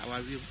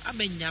aware mu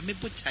amanya me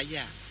botaye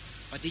a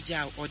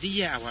ode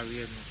ye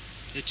aware no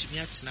etumi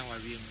atena aware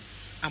mu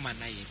ama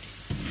na ye de.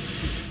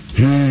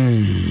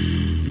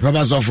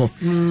 Baba Zofo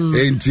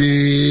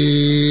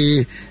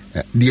enti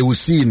they will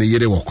see in the year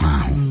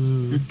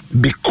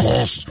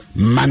because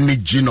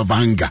managing of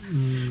anger.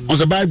 On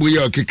the Bible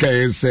here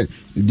okay say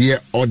the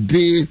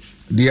ode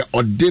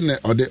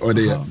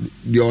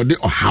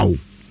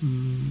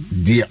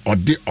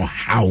or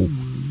how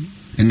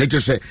and they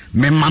just say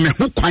me mama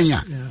ho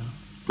kwanya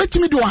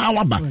metimi do how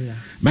aba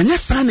manya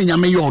sa na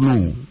nyame yo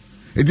no.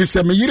 It is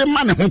a mere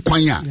man who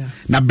quanya.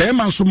 Na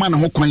bearman so man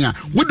who quanya.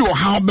 We do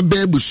how be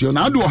babusion.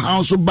 I do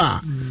how so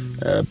bar.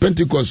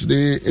 Pentecost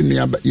day in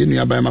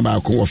nearby my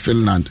of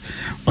Finland.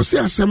 Or say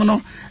a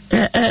seminal.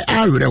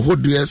 I would have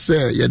what do you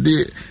say? Ye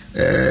de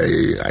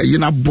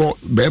bought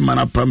bearman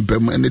a pump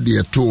and the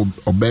dear toe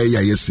obey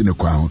ya yes in a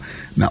crown.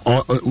 Now,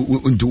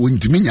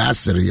 into me,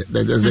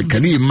 there's a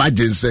can you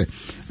imagine say.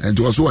 And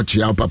it was what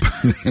your papa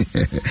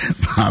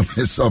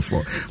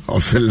suffer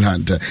of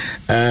Finland.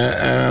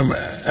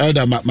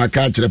 Elder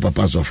Makachre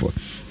Papa suffer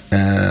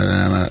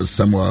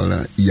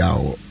Samuel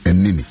Yao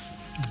and Nini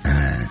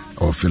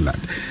of Finland.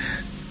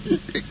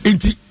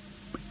 It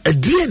a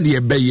DNA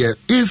bayer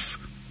if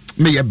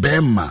may a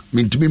bema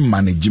mean to be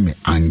managing me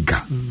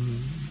anger.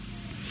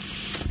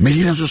 May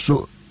he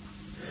also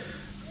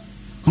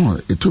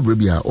it took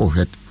maybe I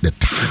had the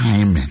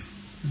timing.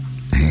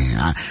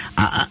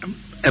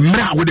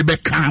 Emra would be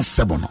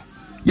cancelable.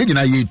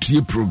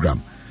 Ye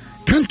program.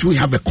 Can't we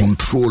have a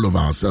control of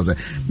ourselves?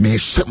 Me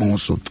shame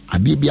also.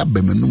 Adibia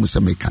bemenum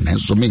se me can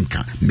so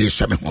minka. Me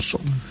shame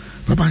also.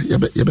 Papa,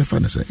 you be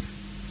fun say.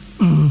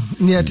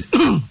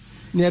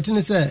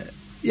 Niat say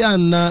ya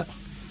na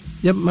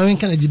ya mamen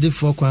kan agide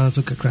for kwan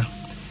so kakra.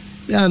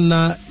 Ya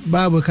na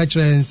Bible ka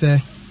kire en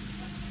say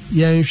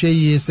yan hwe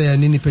yi say ya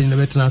ni panyin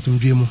betena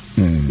asomdwe mu.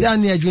 Ya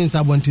na adwen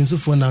sa bontin so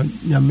for na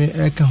nyame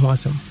e ka ho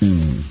asem.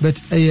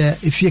 But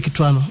efie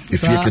ketwa no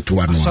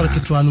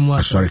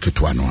sorry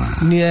ketwa no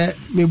ne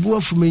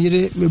mebuafu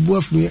meyire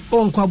mebuafu me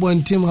onkwa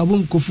bontim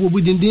abunkofu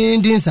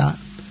obidindin sa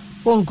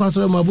onkwa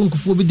soro ma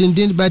abunkofu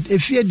obidindin but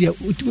efie dia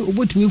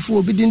obotumi fu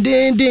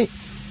obidindin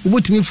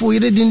obotumi fu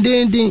yire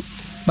dindin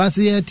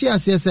basi ye ti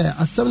asese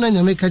asem na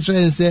nyame ka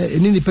kire ense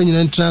eni ni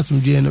panyina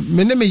transmdwe no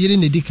me ne meyire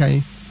ne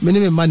dikan me ne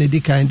me ma ne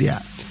dikan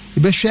dia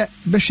behwe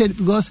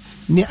because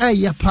ni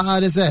aya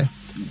paare se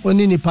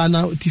oni ni pa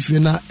na tifi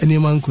na eni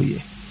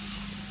mankoye.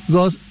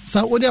 Because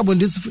sa odi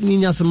abondis ni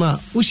nyasema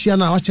ushia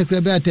na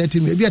wachekre be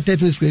 30 me be 30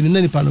 minutes kre ni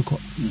nani panoko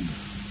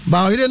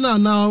ba oyire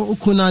na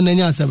ukuna na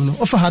nyasem no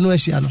ofa ha no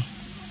ahia no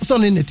so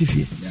no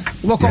netifie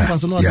wo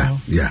compass no da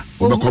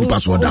wo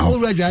compass wo da wo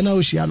radwa na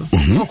ohia no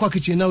wo kwa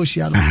kitchen na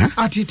ohia no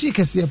atiti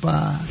kese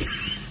pa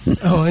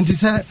nti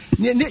sa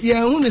ye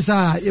hu ni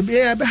sa ye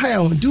be ha ya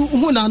hu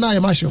hu na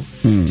ya masho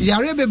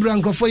yare be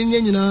brankrofo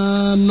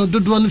nyina no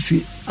dodo no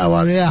fi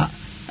aware a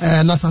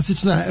na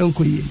sasitina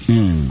enkoye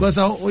because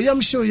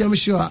oyam show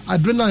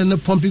adrenaline na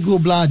pump go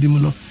blood mu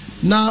no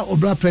na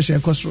blood pressure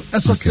ekosro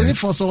sustain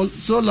for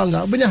so long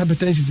obenya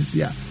hypertension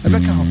sisia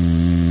ebeka ho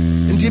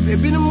nti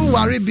ebinum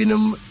ware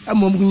binum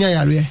amomgunya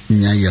yare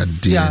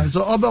yeah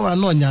so oba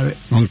no nyare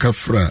onka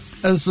fra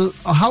enso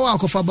how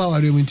akofa ba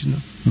ware mu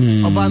ntino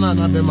oba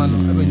na be ma no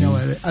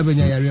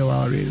abenya yare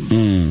ware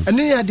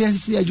eni ya de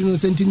sisia adwuno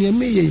sentini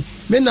emeye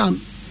me na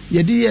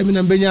yedi ye me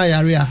na benya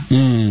yare a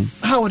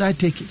how would I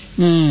take it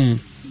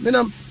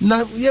Menam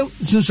na ye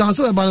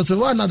sunsanso e bana so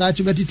wa na da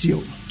chibetiti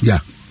o. Yeah.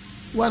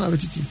 Wa na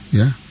betiti.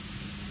 Yeah.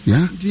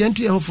 Ti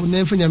yentu ye hofo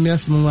na mfanya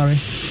miasem ware.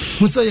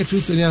 Muso ye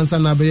Kristo ni ansa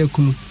na abaye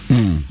kunu.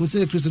 Muso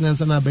ye Kristo ni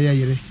ansa na abaye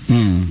yire.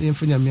 Ni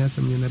mfanya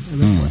miasem ni na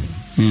ebe.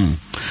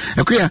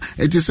 Akuya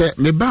it is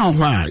me ba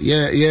ho a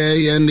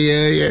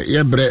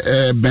ye bre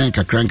ben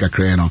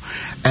kakran no.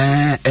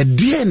 E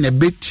die na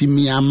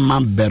betimi ama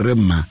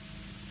berema.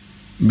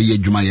 Me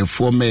yedwuma ye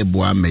fo me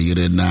boa me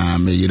yire na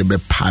me yire be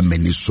pa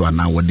mani so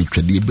na wodi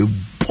twede be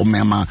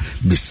pomema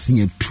me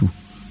sia tu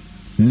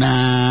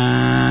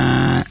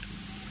na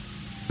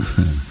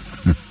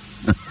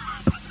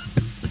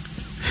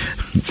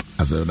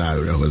aso na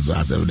was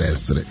aso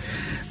desre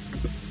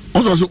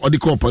also or the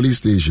call police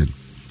station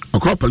or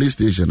the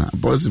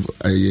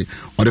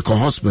call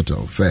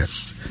hospital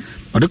first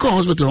or the call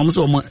hospital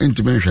almost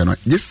intimation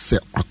just say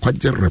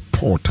akwaje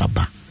report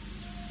aba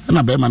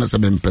na be man say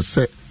be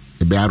mpese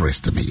be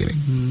arrest me yere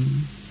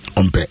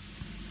ompe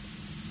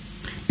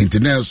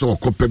internet so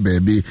okope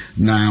baby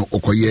na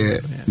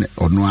okoye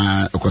ono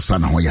a okosa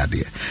na ho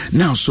yade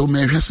now so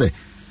me hwe say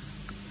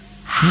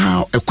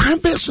how a crime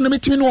person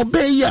metimi no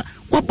obey ya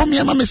wabom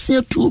ya ma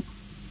mesia tu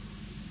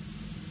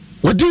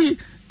wadi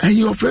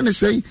your friend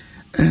say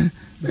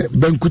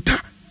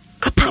Benkuta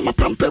apama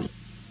pampem.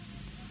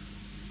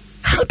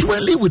 How do I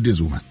live with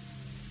this woman?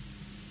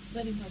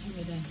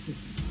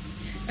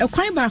 A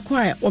quite back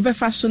quiet, or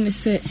befashion is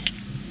say,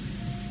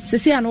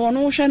 Cecilia, no one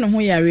ocean who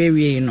you are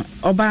really, no,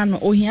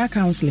 Obano, or here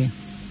counseling.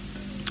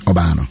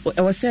 Obano,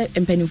 I was said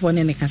in penny for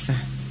any casa.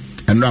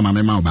 And Rama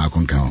Mema back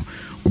on count,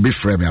 will be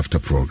frame after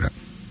program.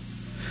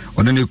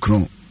 On a new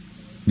crew,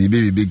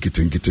 maybe big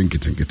getting.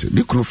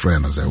 New crew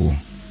friend as I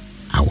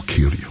will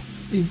kill you.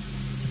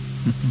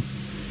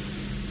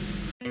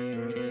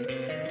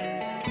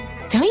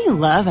 Don't you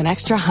love an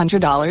extra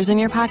 $100 in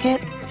your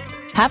pocket?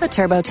 Have a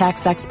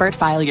TurboTax expert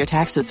file your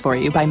taxes for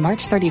you by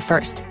March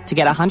 31st to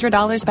get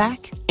 $100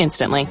 back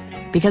instantly.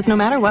 Because no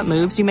matter what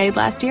moves you made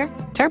last year,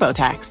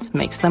 TurboTax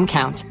makes them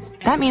count.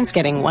 That means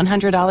getting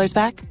 $100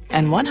 back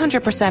and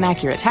 100%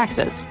 accurate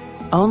taxes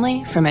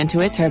only from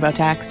Intuit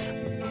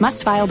TurboTax.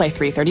 Must file by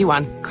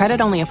 3/31. Credit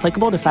only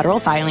applicable to federal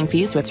filing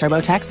fees with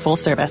TurboTax full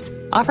service.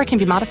 Offer can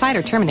be modified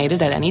or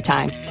terminated at any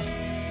time.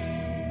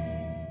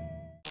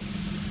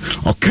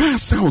 Okay,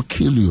 so I'll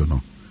kill you,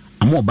 no.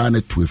 I'm more bad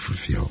to a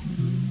free.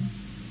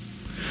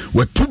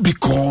 We're two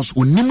because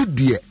we need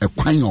dear a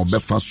quine or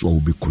befast or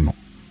be kuno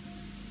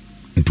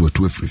into a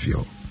two free.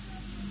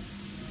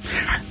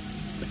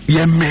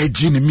 You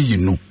imagine me, you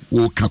know,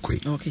 okay,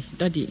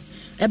 Daddy.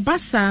 A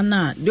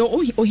basana,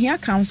 the here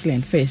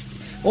counseling first.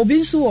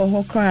 Obi nso wo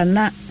hokra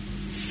na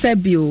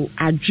sebio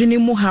adwene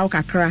mu haw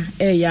kakra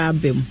ya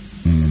abem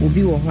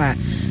obi wo ho a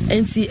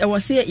enti e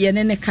was say ye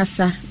ne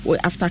kasa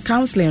after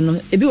counseling no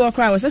ebi wo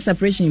kra was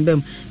separation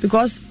bem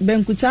because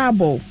benkuta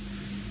abo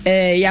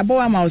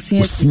yabo ama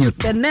osie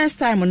the next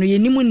time no ye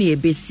nimu na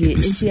ebesi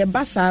enti e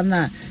basa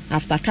na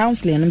after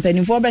counseling no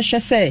penifo be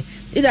hwe say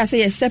either say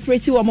ye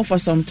separate wo for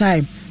some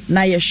time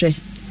na ye hwe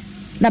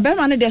na be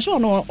ma no de so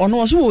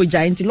ono so wo ja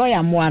enti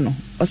lawyer mo ano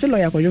o se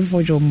lawyer ko jo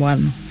fo jo mo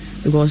ano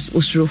because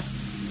Ostro.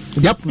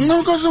 Yep, no,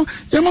 because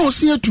you must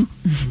see it too.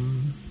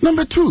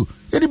 Number 2,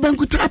 the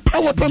bankuta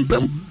power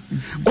pumpem.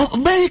 Or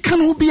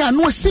can be a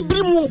no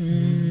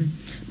sibrimu.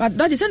 But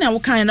that is any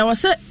kind. I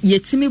was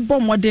yet to me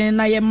bomb more than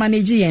I am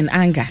managing and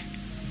anger.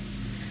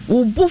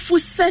 Ubufu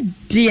said,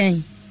 dear.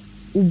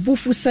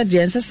 Ubufu said,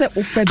 dear, and said,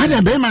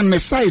 I be man, the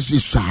size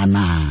is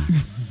sana.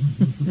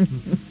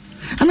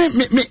 I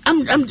mean,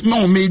 I'm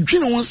no, me,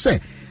 Gino won't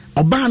say,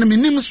 or ban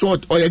me name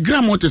sort or a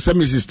grandmother to say,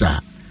 sister.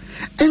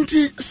 And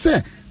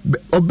say,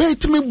 obey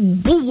to me,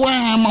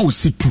 Buwa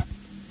Mausitu.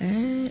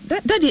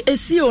 Daddy, a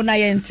CEO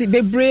Nayanti,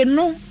 Bebre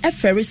no, a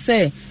ferry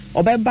say,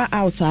 Obeba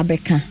out to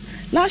Abeka.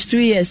 Last 2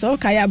 years,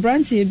 okay, a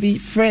brandy be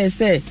fresh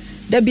say,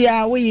 there be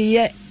a way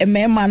yet a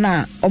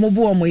memana,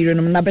 Omobu Moirum,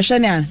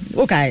 Nabashanian,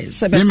 okay,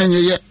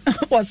 Sabine,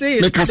 was say,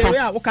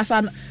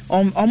 Ocasan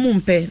on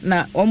Mumpe,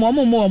 na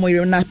Omomo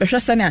Moirum,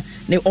 Napashasania,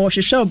 ne or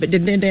she show, but the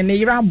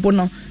Nera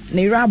Bono,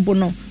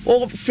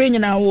 or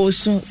Frenia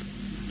was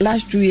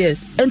last 2 years.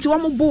 And to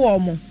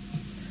Omo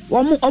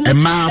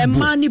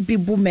Emani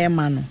Bibu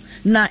Memano.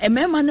 Na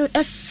Emano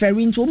F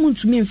ferrying to woman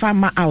to me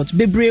farmer out,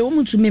 Bebre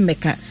woman to me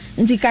meka.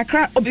 And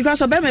Tika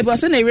because of Bema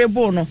was in a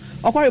rebono,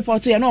 or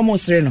report to an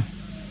almost reno.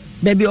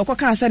 Baby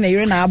Oka send a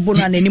rena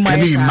abona and any more.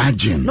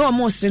 Imagine no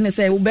almost reno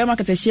say, Ubema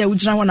can share with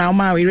John our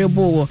Mary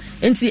rebo.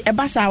 And see a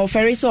bassa or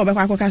ferry so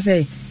Baka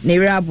say,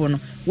 Nera abono.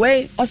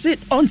 Way or sit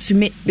on to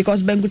me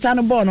because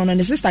Bengutano born on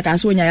the sister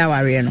Casuanya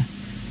Areno.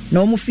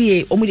 No mu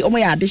fie omo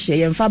ya de hye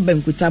yemfa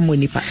bankuta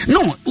monipa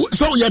no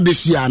so ya de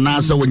hye na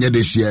so wonya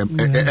de hye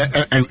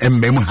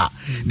emmem ha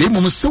de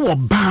mum se wo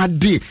ba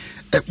de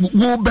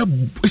wo be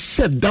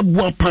shed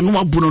dabwa pa no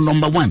abuno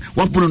number 1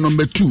 wabuno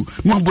number 2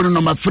 no abuno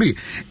number 3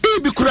 e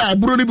bi kura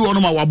aburo ni bi wono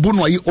ma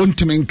wabuno ayi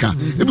ontimenka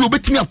e bi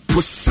obetimi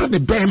aposa de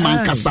be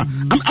man kasa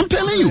I'm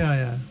telling you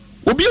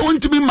obi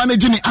want to be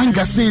managing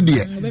anger say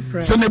there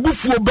se na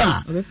bufuo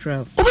ba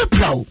obe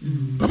proud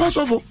baba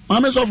sofo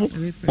mama sofo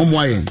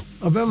omwaye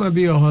obema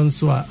be your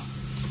hands wa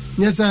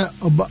yes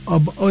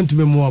want to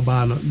be more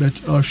bano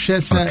but or share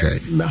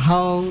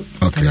how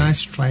can I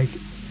strike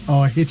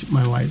or hit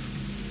my wife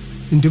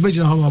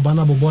individual how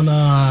bana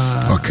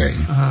bobona okay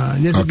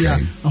yes bia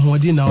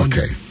ahodi na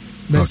okay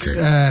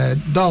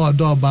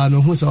do ba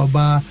no hu so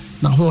ba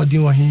na ahodi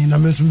wo hin na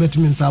me so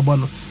betimi nsa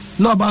bono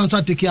no balance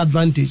take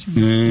advantage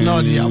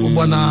no the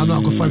abona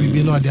no akofa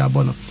bibi no the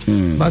abono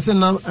but say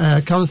na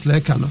counselor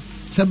can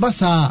say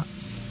basa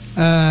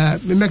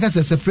me make a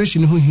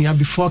separation who here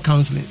before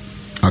counseling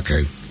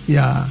okay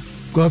yeah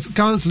because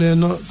counseling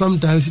no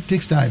sometimes it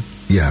takes time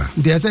yeah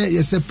they say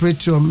you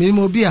separate from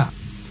imobia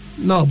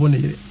no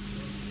bonire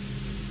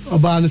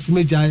oba no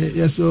smeja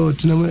yeso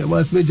tinam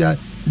was meja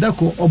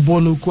dako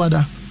obono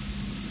kwada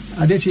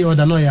adechi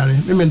oda no yare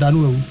me nda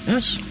no ewu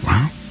yes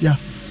wow yeah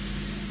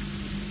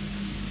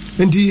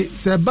ndi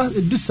se ba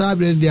du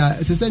sabre dia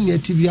se se ne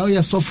tibia o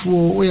ye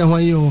sofo o ye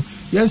hwan ye o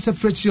yen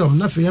separate you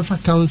na fe ye fa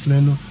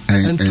counseling no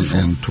and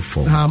to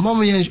fall ha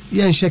mom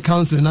yen share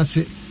counseling na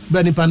se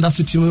ba ni panda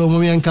so team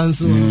mom yen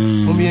cancel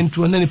mom yen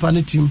to na ni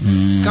panda team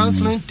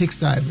counseling takes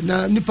time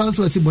na ni pan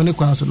so si bone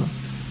kwa so no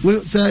we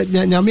se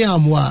nyame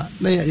amwa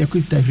na ya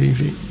quick time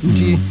free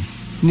ndi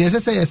ni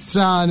se ye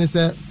stra ni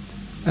se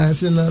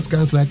sinners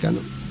counselor can.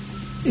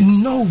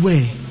 In no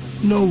way.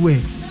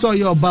 So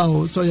your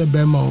bow, so your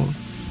bemo.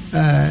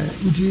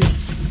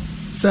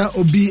 Sir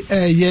Obi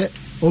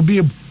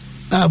Obi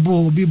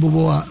Abo Obi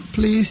Boboa.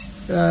 Please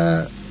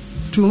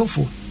to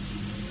hopeful.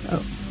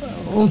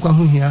 Onka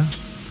here.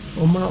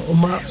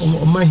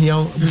 Oma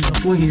here.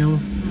 Here.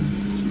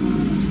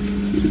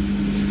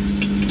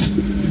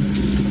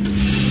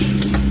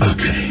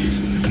 Okay.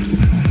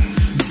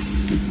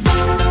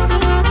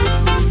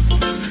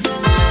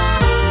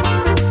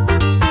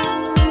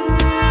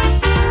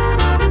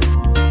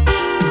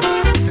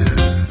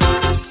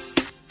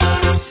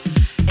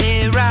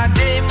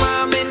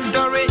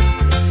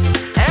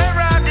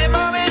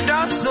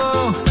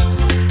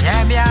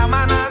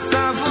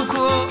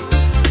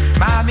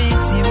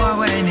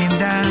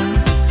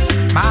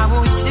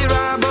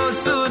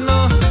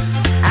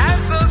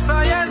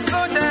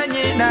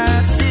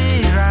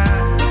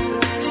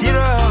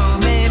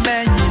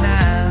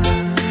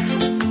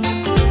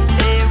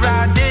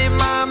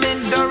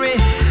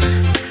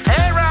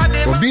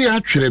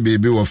 Actually,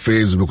 baby, or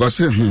Facebook, because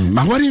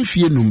my wedding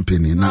fee no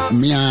penny. Now,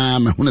 me,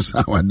 I'm a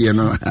dear,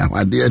 no,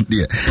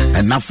 dear,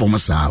 enough for my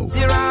sow.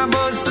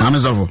 I'm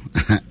as awful.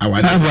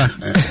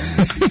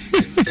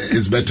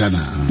 It's better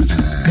now.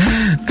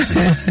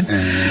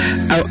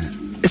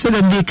 So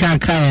the big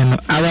kind,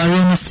 our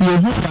room see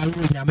who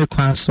are me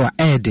quan so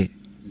ede.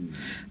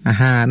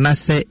 Aha, na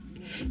say,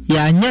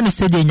 ya nyane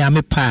said in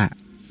yame pa,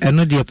 and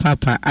no dear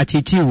papa at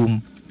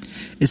itium.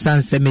 It's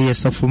answer me,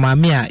 yes, of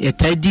mamma, a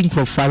tiding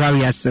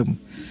crofawariasm.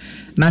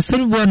 Na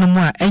sɛn bo no mu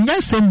a enya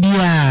sɛm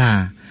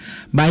bia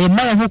ba ye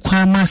ma ho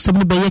kwa ma sɛm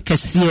no be ye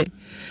kɛse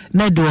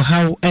na do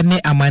haw ene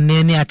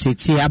amane ne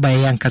atete aba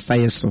ye ankasa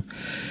ye so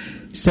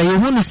sɛ ye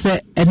hu no sɛ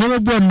ene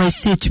bo no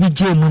se tumi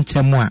gye mu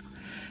ntɛm a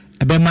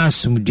ebe ma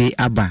asumdwe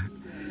aba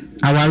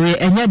aware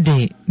enya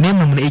den na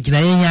mmom no egina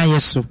ye nya ye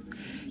so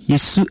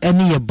yesu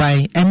ene ye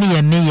ban ene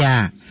ye ne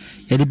ya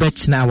ye de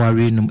betina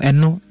aware num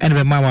eno ene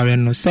be ma aware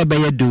no sɛ be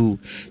ye do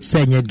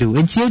sɛ nya do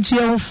enti entu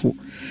ye hofo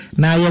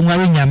na ye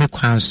nware nyame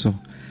kwan so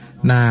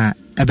na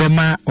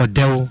ebema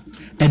odewo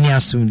eni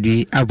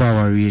asumdwe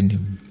abawari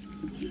enim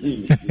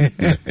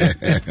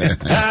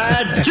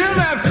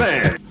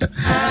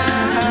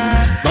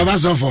Baba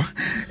Sofo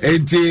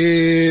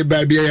enti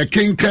baby ya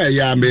kinka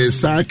ya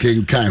mesa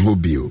kinka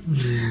hobio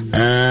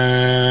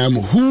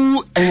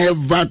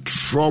whoever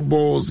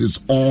troubles his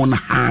own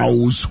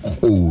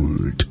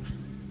household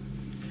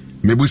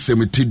mebu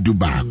semeti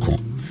dubako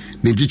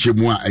Nijiche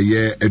mwa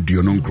aye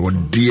eduono nkro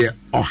de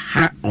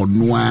oha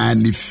onoa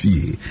ne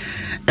fie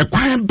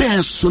ekwan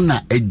be so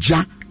na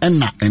eja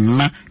ena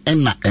enna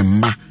ena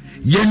emma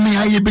yeni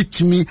aye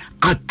betimi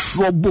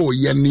atrobo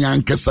yeni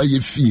ankasa ye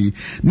fie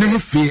na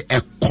efe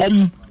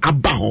ekom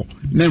abaho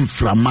na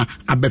mframa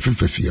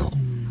abefefefie ho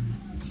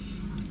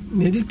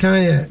ne di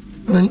kan ye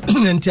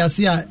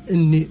ntiasia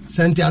ni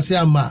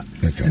santiasia ma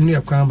enu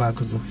ekwan ba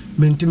koso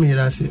mentimi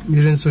irase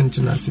mirenso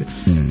ntinase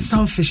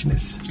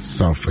selfishness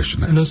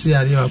no so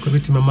yare wa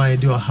kwabeti mama ye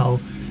de o how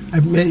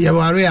ya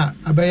ware a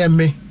abaye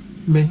me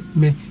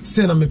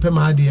say na me pe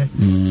ma ade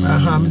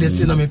aha me de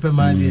say na me pe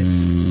ma ade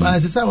ba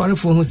se sa ware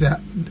fo hu se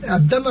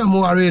adana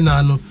mo ware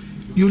na no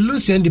you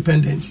lose your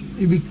independence,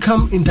 you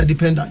become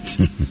interdependent.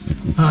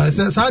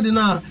 Sad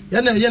enough,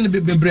 Yana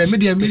bebre,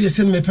 media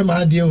send me pay my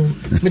idea,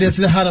 media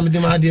say Haram de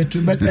my idea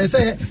too. But I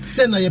say,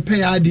 send I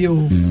pay idea,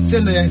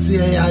 send I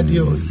say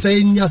idea,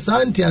 saying your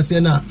santi as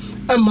na,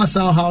 and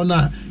massa how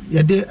na,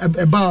 ya de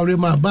a bar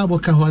rema, Bible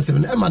can one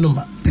 7, and my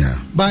number. Yeah.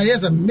 But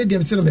yes, a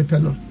medium cinema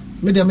penno,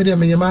 media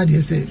in your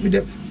idea say,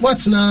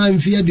 what's now in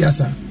fear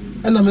diasa,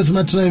 and I'm as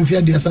much in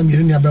fear diasa,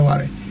 Mirinia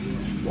Beware.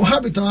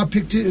 Habit I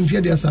picked in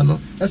Fiadiasano.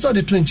 I saw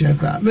the 20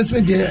 aircraft. Miss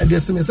me, dear,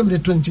 some of the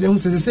 20 who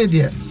says,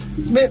 dear,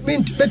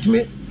 bet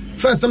me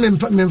first. I'm in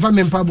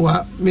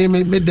Pabua,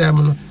 me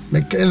them,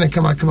 make any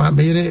come out,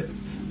 me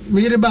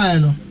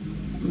bano.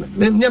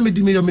 Never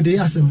did me the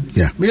Yassam.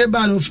 Yeah, me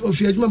ban of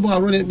Fiajma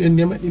running in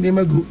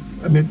Nemagu,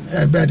 I mean,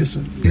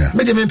 Badison. Yeah,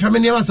 made them in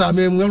Pamanias, I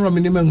mean, we're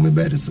minimum with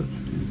Badison.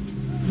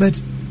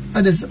 But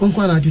I just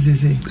unquanati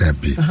say,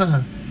 happy.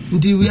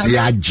 We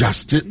are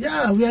adjusted.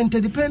 Yeah, we are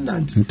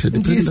interdependent.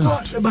 It's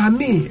not about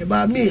me.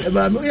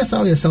 Yes, I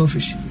am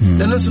selfish.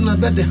 Then also not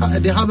about the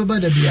have about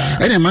the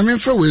beer. And my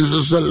friend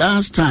was so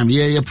last time,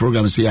 your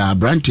program say,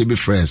 brand to be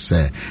fresh.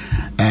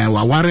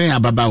 Waware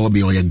ababa will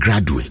be a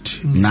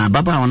graduate. Na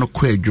baba on a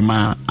quay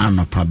juma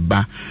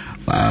anopaba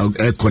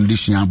air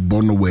conditioner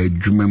bono where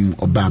jumem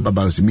or baba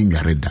was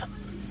mingareda.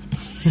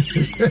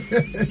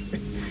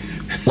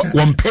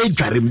 One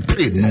page are in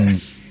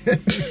print.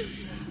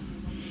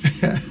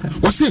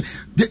 What's it?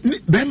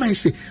 Bema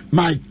say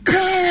my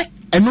car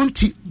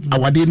enonti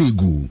awade na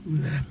egu.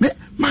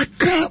 My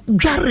car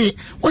jare.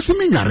 What's it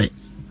mean jare?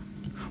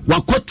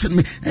 What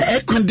me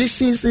air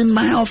conditions in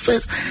my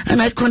office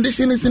and air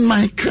condition is in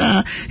my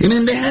car and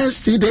in the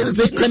house there is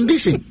air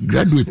condition.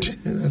 Graduate.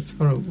 That's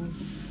horrible.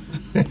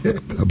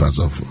 That's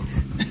awful.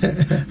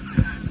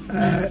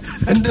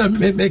 And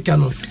then make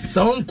no.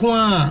 So on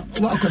kwa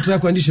wa akotra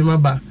condition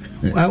maba.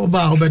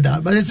 Oba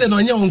obeda. But they say no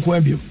nya on kwa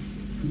bio.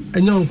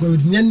 enyo ko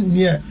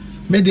nya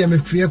media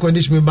me air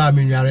condition ba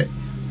me nware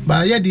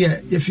ba ye de ye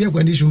air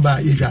condition ba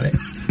ye dware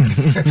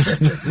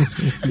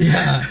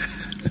yeah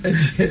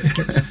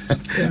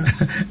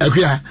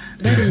akuya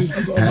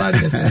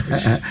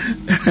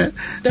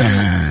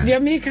the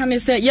American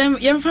is that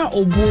yemfa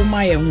obo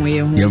ma ye ho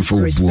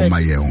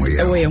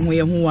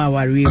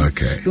aware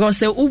because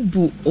say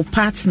ubu o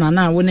partner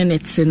na won ne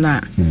te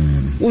na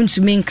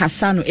untumi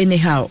nkasa no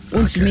anyhow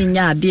untumi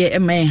nya ade e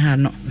man ha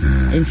no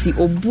enti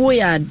obo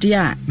ya ade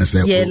a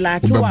ye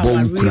like wa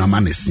kura ma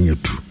ne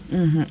seatu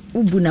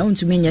ubu na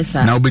untumi nya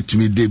sa na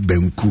obetumi de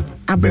banku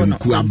aba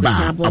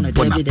abona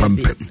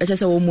pampem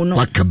eche wo mu no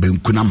waka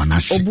banku na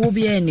manahye obo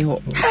bi ani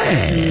ho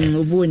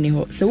obo ni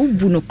ho se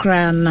ubu no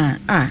kra na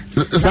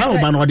sa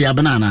oba no de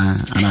abana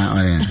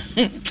ana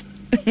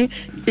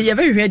you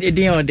very ready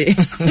dey all day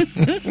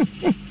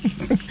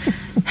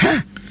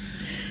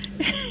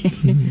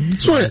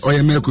so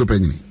oye me ko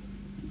panyini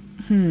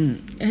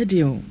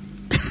edio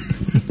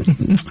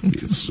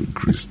Jesus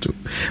Christo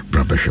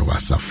brother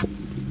wasafo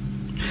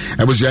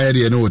abusu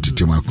ayere no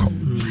wotitima ko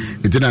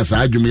itina sa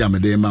adwumi ya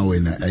mede ma we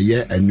na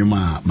eye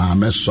anwuma ma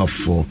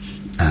mesofo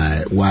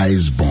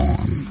wise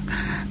born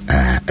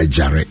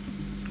ajare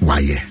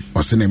waye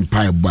osene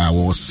mpai bo a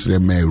wo sre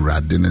ma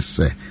urade ne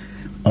se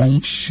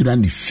on shira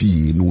ne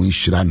fi no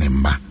shira ne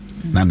mba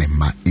na ne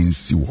mma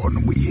ensi wo no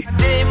mu ye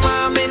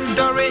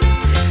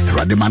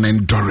urade man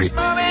endore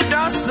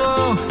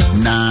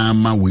na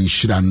ma we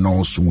shira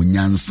no so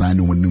nyansa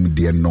ne wonim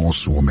de no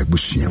so wo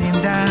magusua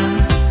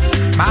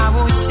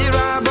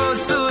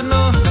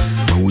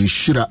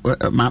Shira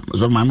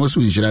so my most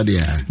shira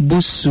there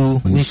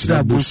busu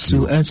shira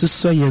busu enso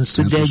so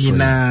yenso de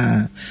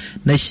nyina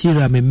na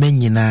shira me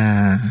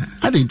menyina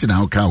adinti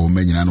na oka wo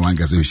menyina no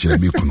anka se shira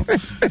me kunu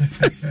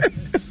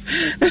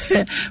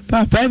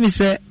papa mi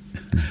se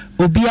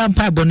obi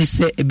ampa boni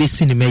se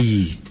ebesi ni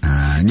mayi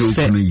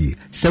nyokunu yi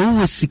se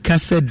wo sika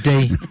se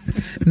den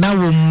na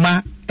wo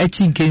ma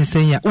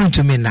etinkensen ya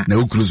untumi na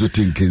ukuru so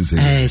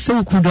tinkensen se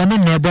ukudu na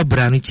na ebo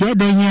bra no tie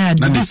dan ya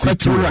na ne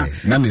kwatwa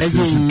na ne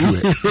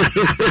sisutue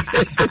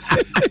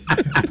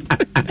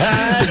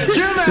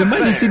the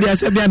man is there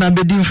sabia na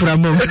be din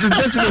framo but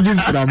just be din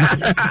framo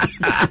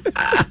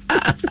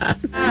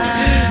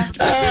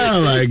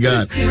oh my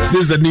god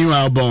this is a new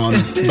album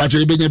but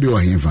you be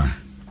wa himfa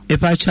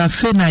epacha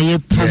fe na ye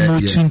promo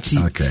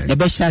 20 e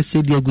be sha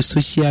say the go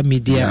social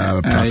media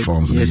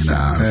platforms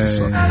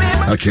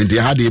okay they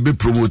had be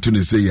promote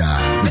to say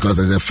yeah because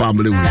as a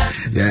family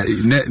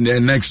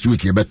next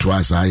week you better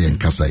twice I en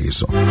kasa yi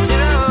so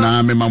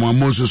na me mama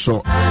mosu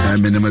so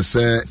me ne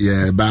say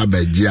ye ba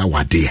ba ji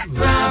awade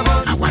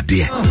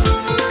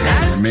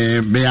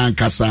me an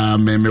kasa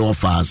me wo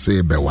fa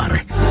say be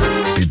ware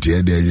it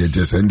dey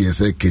just send you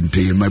say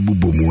kente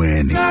mabubo mu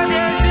ani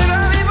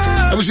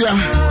abusia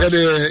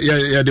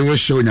ya de wo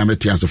show nyame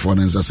tiaso for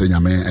nza se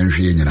nyame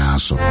enhwe nyina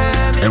so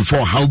and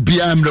for how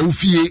bia mra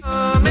ufie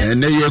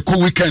na ye ko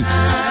weekend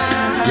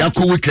ya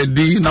ko weekend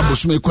di na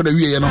bosume ko na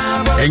wie no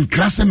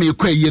enkrase me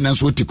ko aye na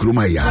so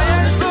tikruma ya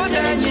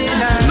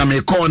na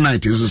me ko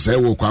night so say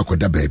wo ko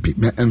akoda baabi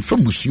me emfa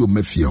musuo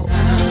mafie ho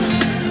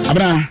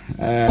abra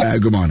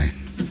good morning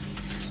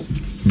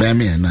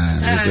Bami na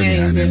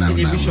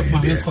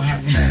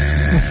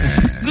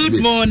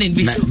good morning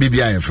Bishop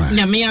Bibia Efa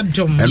Nyame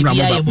adom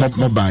Bibia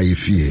mobile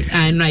fie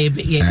I know ye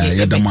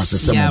da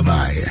masese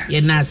mobile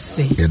ye na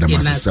se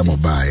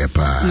mobile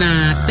pa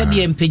na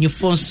sede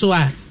empenyufo so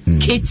a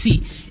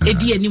Katie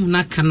edi anim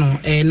na ka no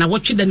na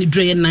wotwe da ne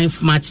dre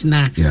 9th March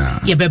na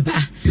ye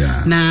beba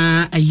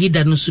na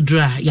ayida no so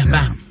dra ya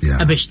ba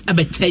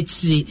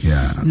abetachiri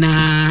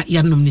na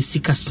yanom ne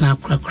sika sa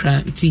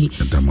krakra ti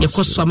ye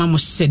koso ama mo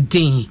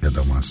sedin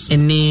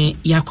ene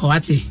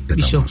yakwate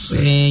Bishop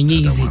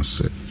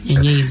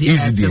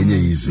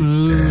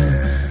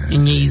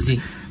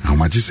easy how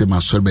much is my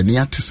sorbe ni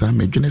atisa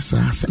medwene sa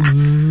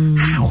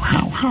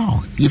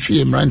how if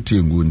you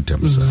mranti ngu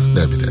ntem sa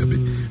dabi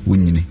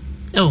wunyini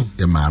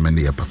ya mama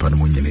ne ya papa no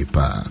munyini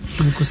pa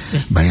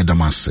ba ya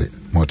damase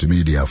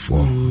multimedia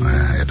for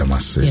ya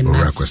damase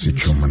ora kwasi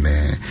twum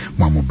ne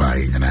mamu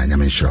bai nyana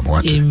nyame nhira mo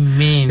wate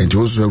enti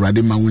ozo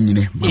awrade ma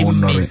wunyini ma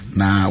wonore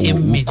na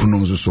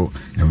wukunu so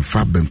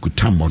emfa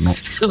bankutambo no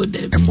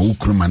emma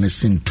wukunu ma ne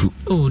sentu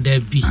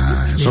dabi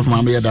so for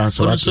mama ya da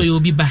so so you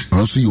obi ba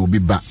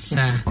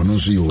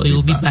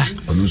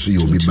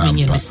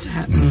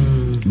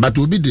but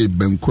obi de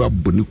banku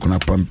aboni kuna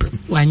pampem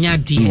wanya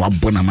di no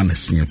abona ma na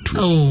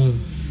seatu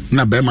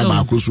na be ma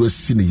ba ko so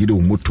asi ne yire o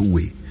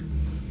motorway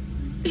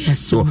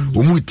so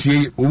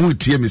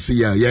umutie me say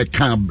ya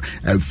kan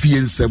fie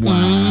nsem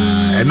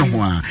a eno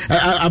ho a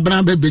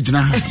abran be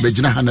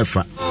begina ha na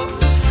fa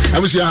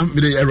abusia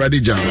me dey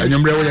radija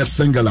anyamre we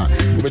singular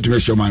we bet me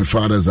show my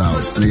father's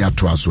house na ya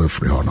to aso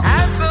afre ho no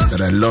that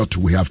a lot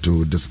we have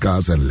to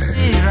discuss and learn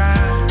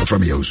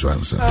from you so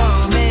answer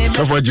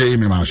so for jay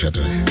me ma shade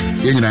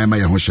ye nyina ma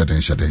ye ho shade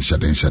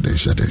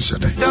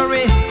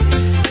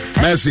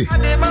merci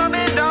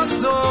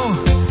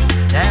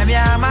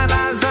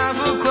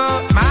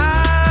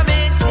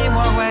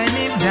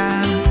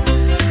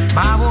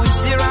Mama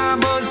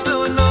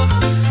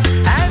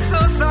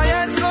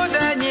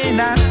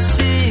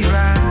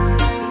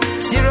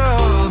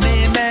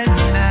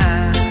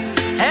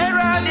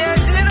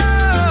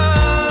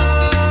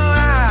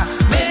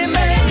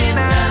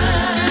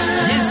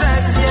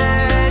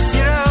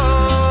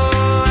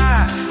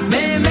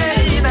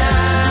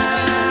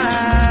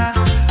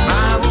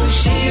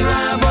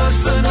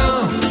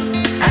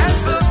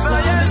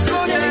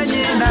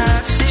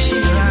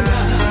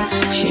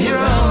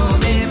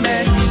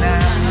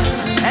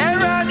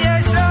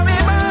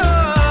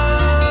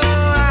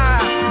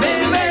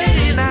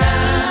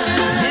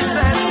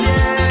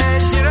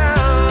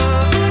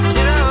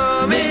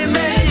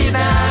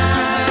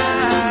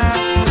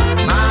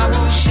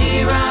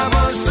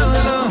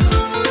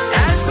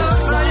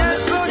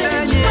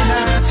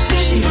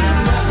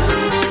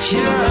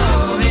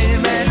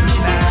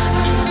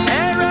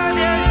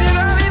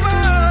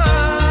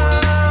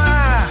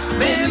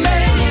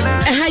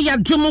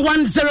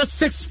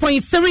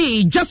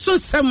 106.3 just so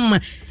some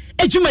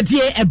ejumadi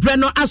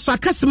ebrano aso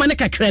akasema ne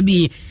kakra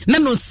bi na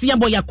no sia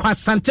boy akwa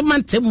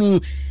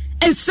santemantemu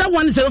ensa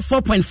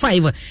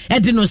 104.5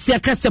 edino sia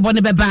kasebo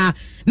ne beba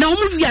na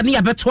omwia ne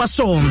yabeto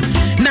so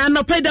na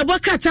no peda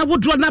bokrata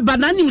wodro na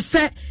bananim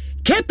se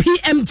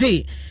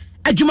KPMG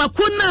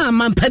adwumako na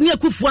mampani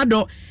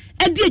akufuado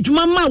edi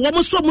adwuma ma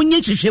wo so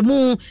munye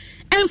hwehwemu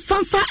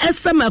emfanfa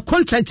SMA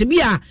contract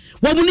bi a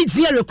wo mu ni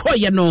dia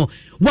rekoye no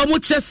wo mu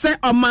kyese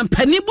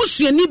omampani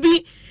busuani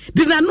bi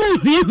dina no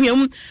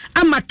hwehwem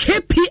ama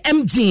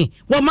KPMG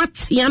wo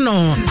matia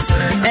no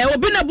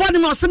obi na board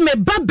me ose me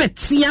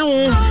babetia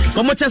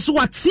wo mo kyese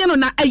watia no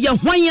na eye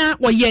hwan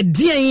wo ye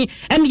dien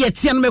ene ye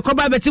tia no me ko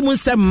babeti mu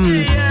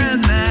nsem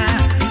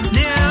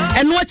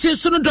eno achi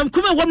so no dom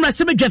kuma wo mra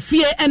se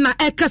bedwafie ena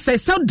ekase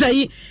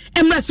saudai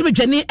emra se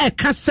bedwani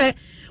ekase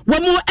wo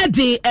mu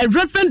edi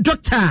Reverend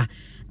Doctor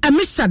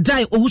Amisa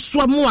Dai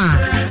Owusuamu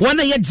a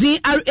wana ye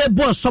GRA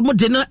boss so mo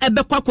de no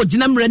ebekwa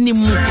kogina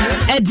mranimu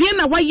edin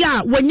na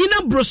waya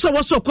wanyina broso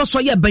woso koso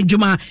ye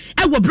banjuma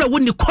e wo bra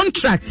woni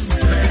contract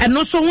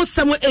eno so ho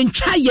sam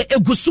entwa ye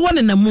eguso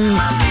ne namu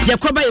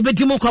yakoba ye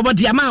bedimu kwabo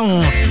de ama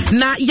ho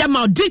na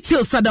yama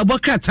details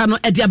adabokrata no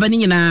edi abani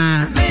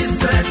nyina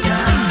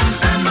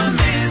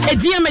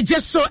Edia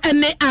mejeso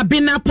ene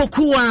abina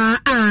pokua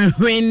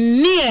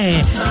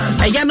ahwenie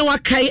ayano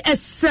wakai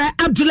esa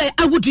Abdullah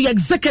Awudu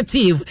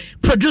executive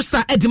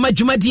producer Edima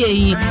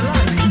Jumadie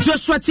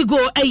Joshua Tigo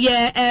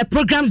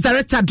programs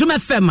director Dum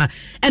FM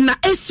ena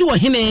esi wo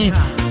hene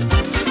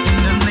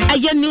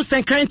aye news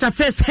and current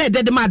affairs head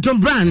Edima Dom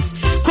Brands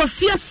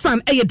Kofi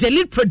San the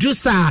lead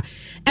producer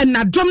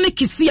ena Dominic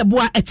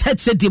Kisiabua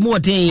eteche di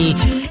modern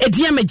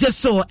Edia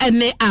mejeso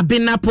ene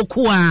abina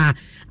pokua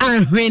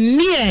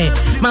ahwenie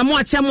mamu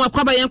achamu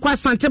akwaba yenkwa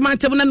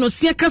santemantemu na no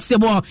sia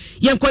kasebo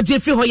yenkwa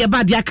jefi ho ye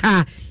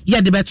badiaka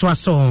ye de beto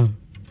aso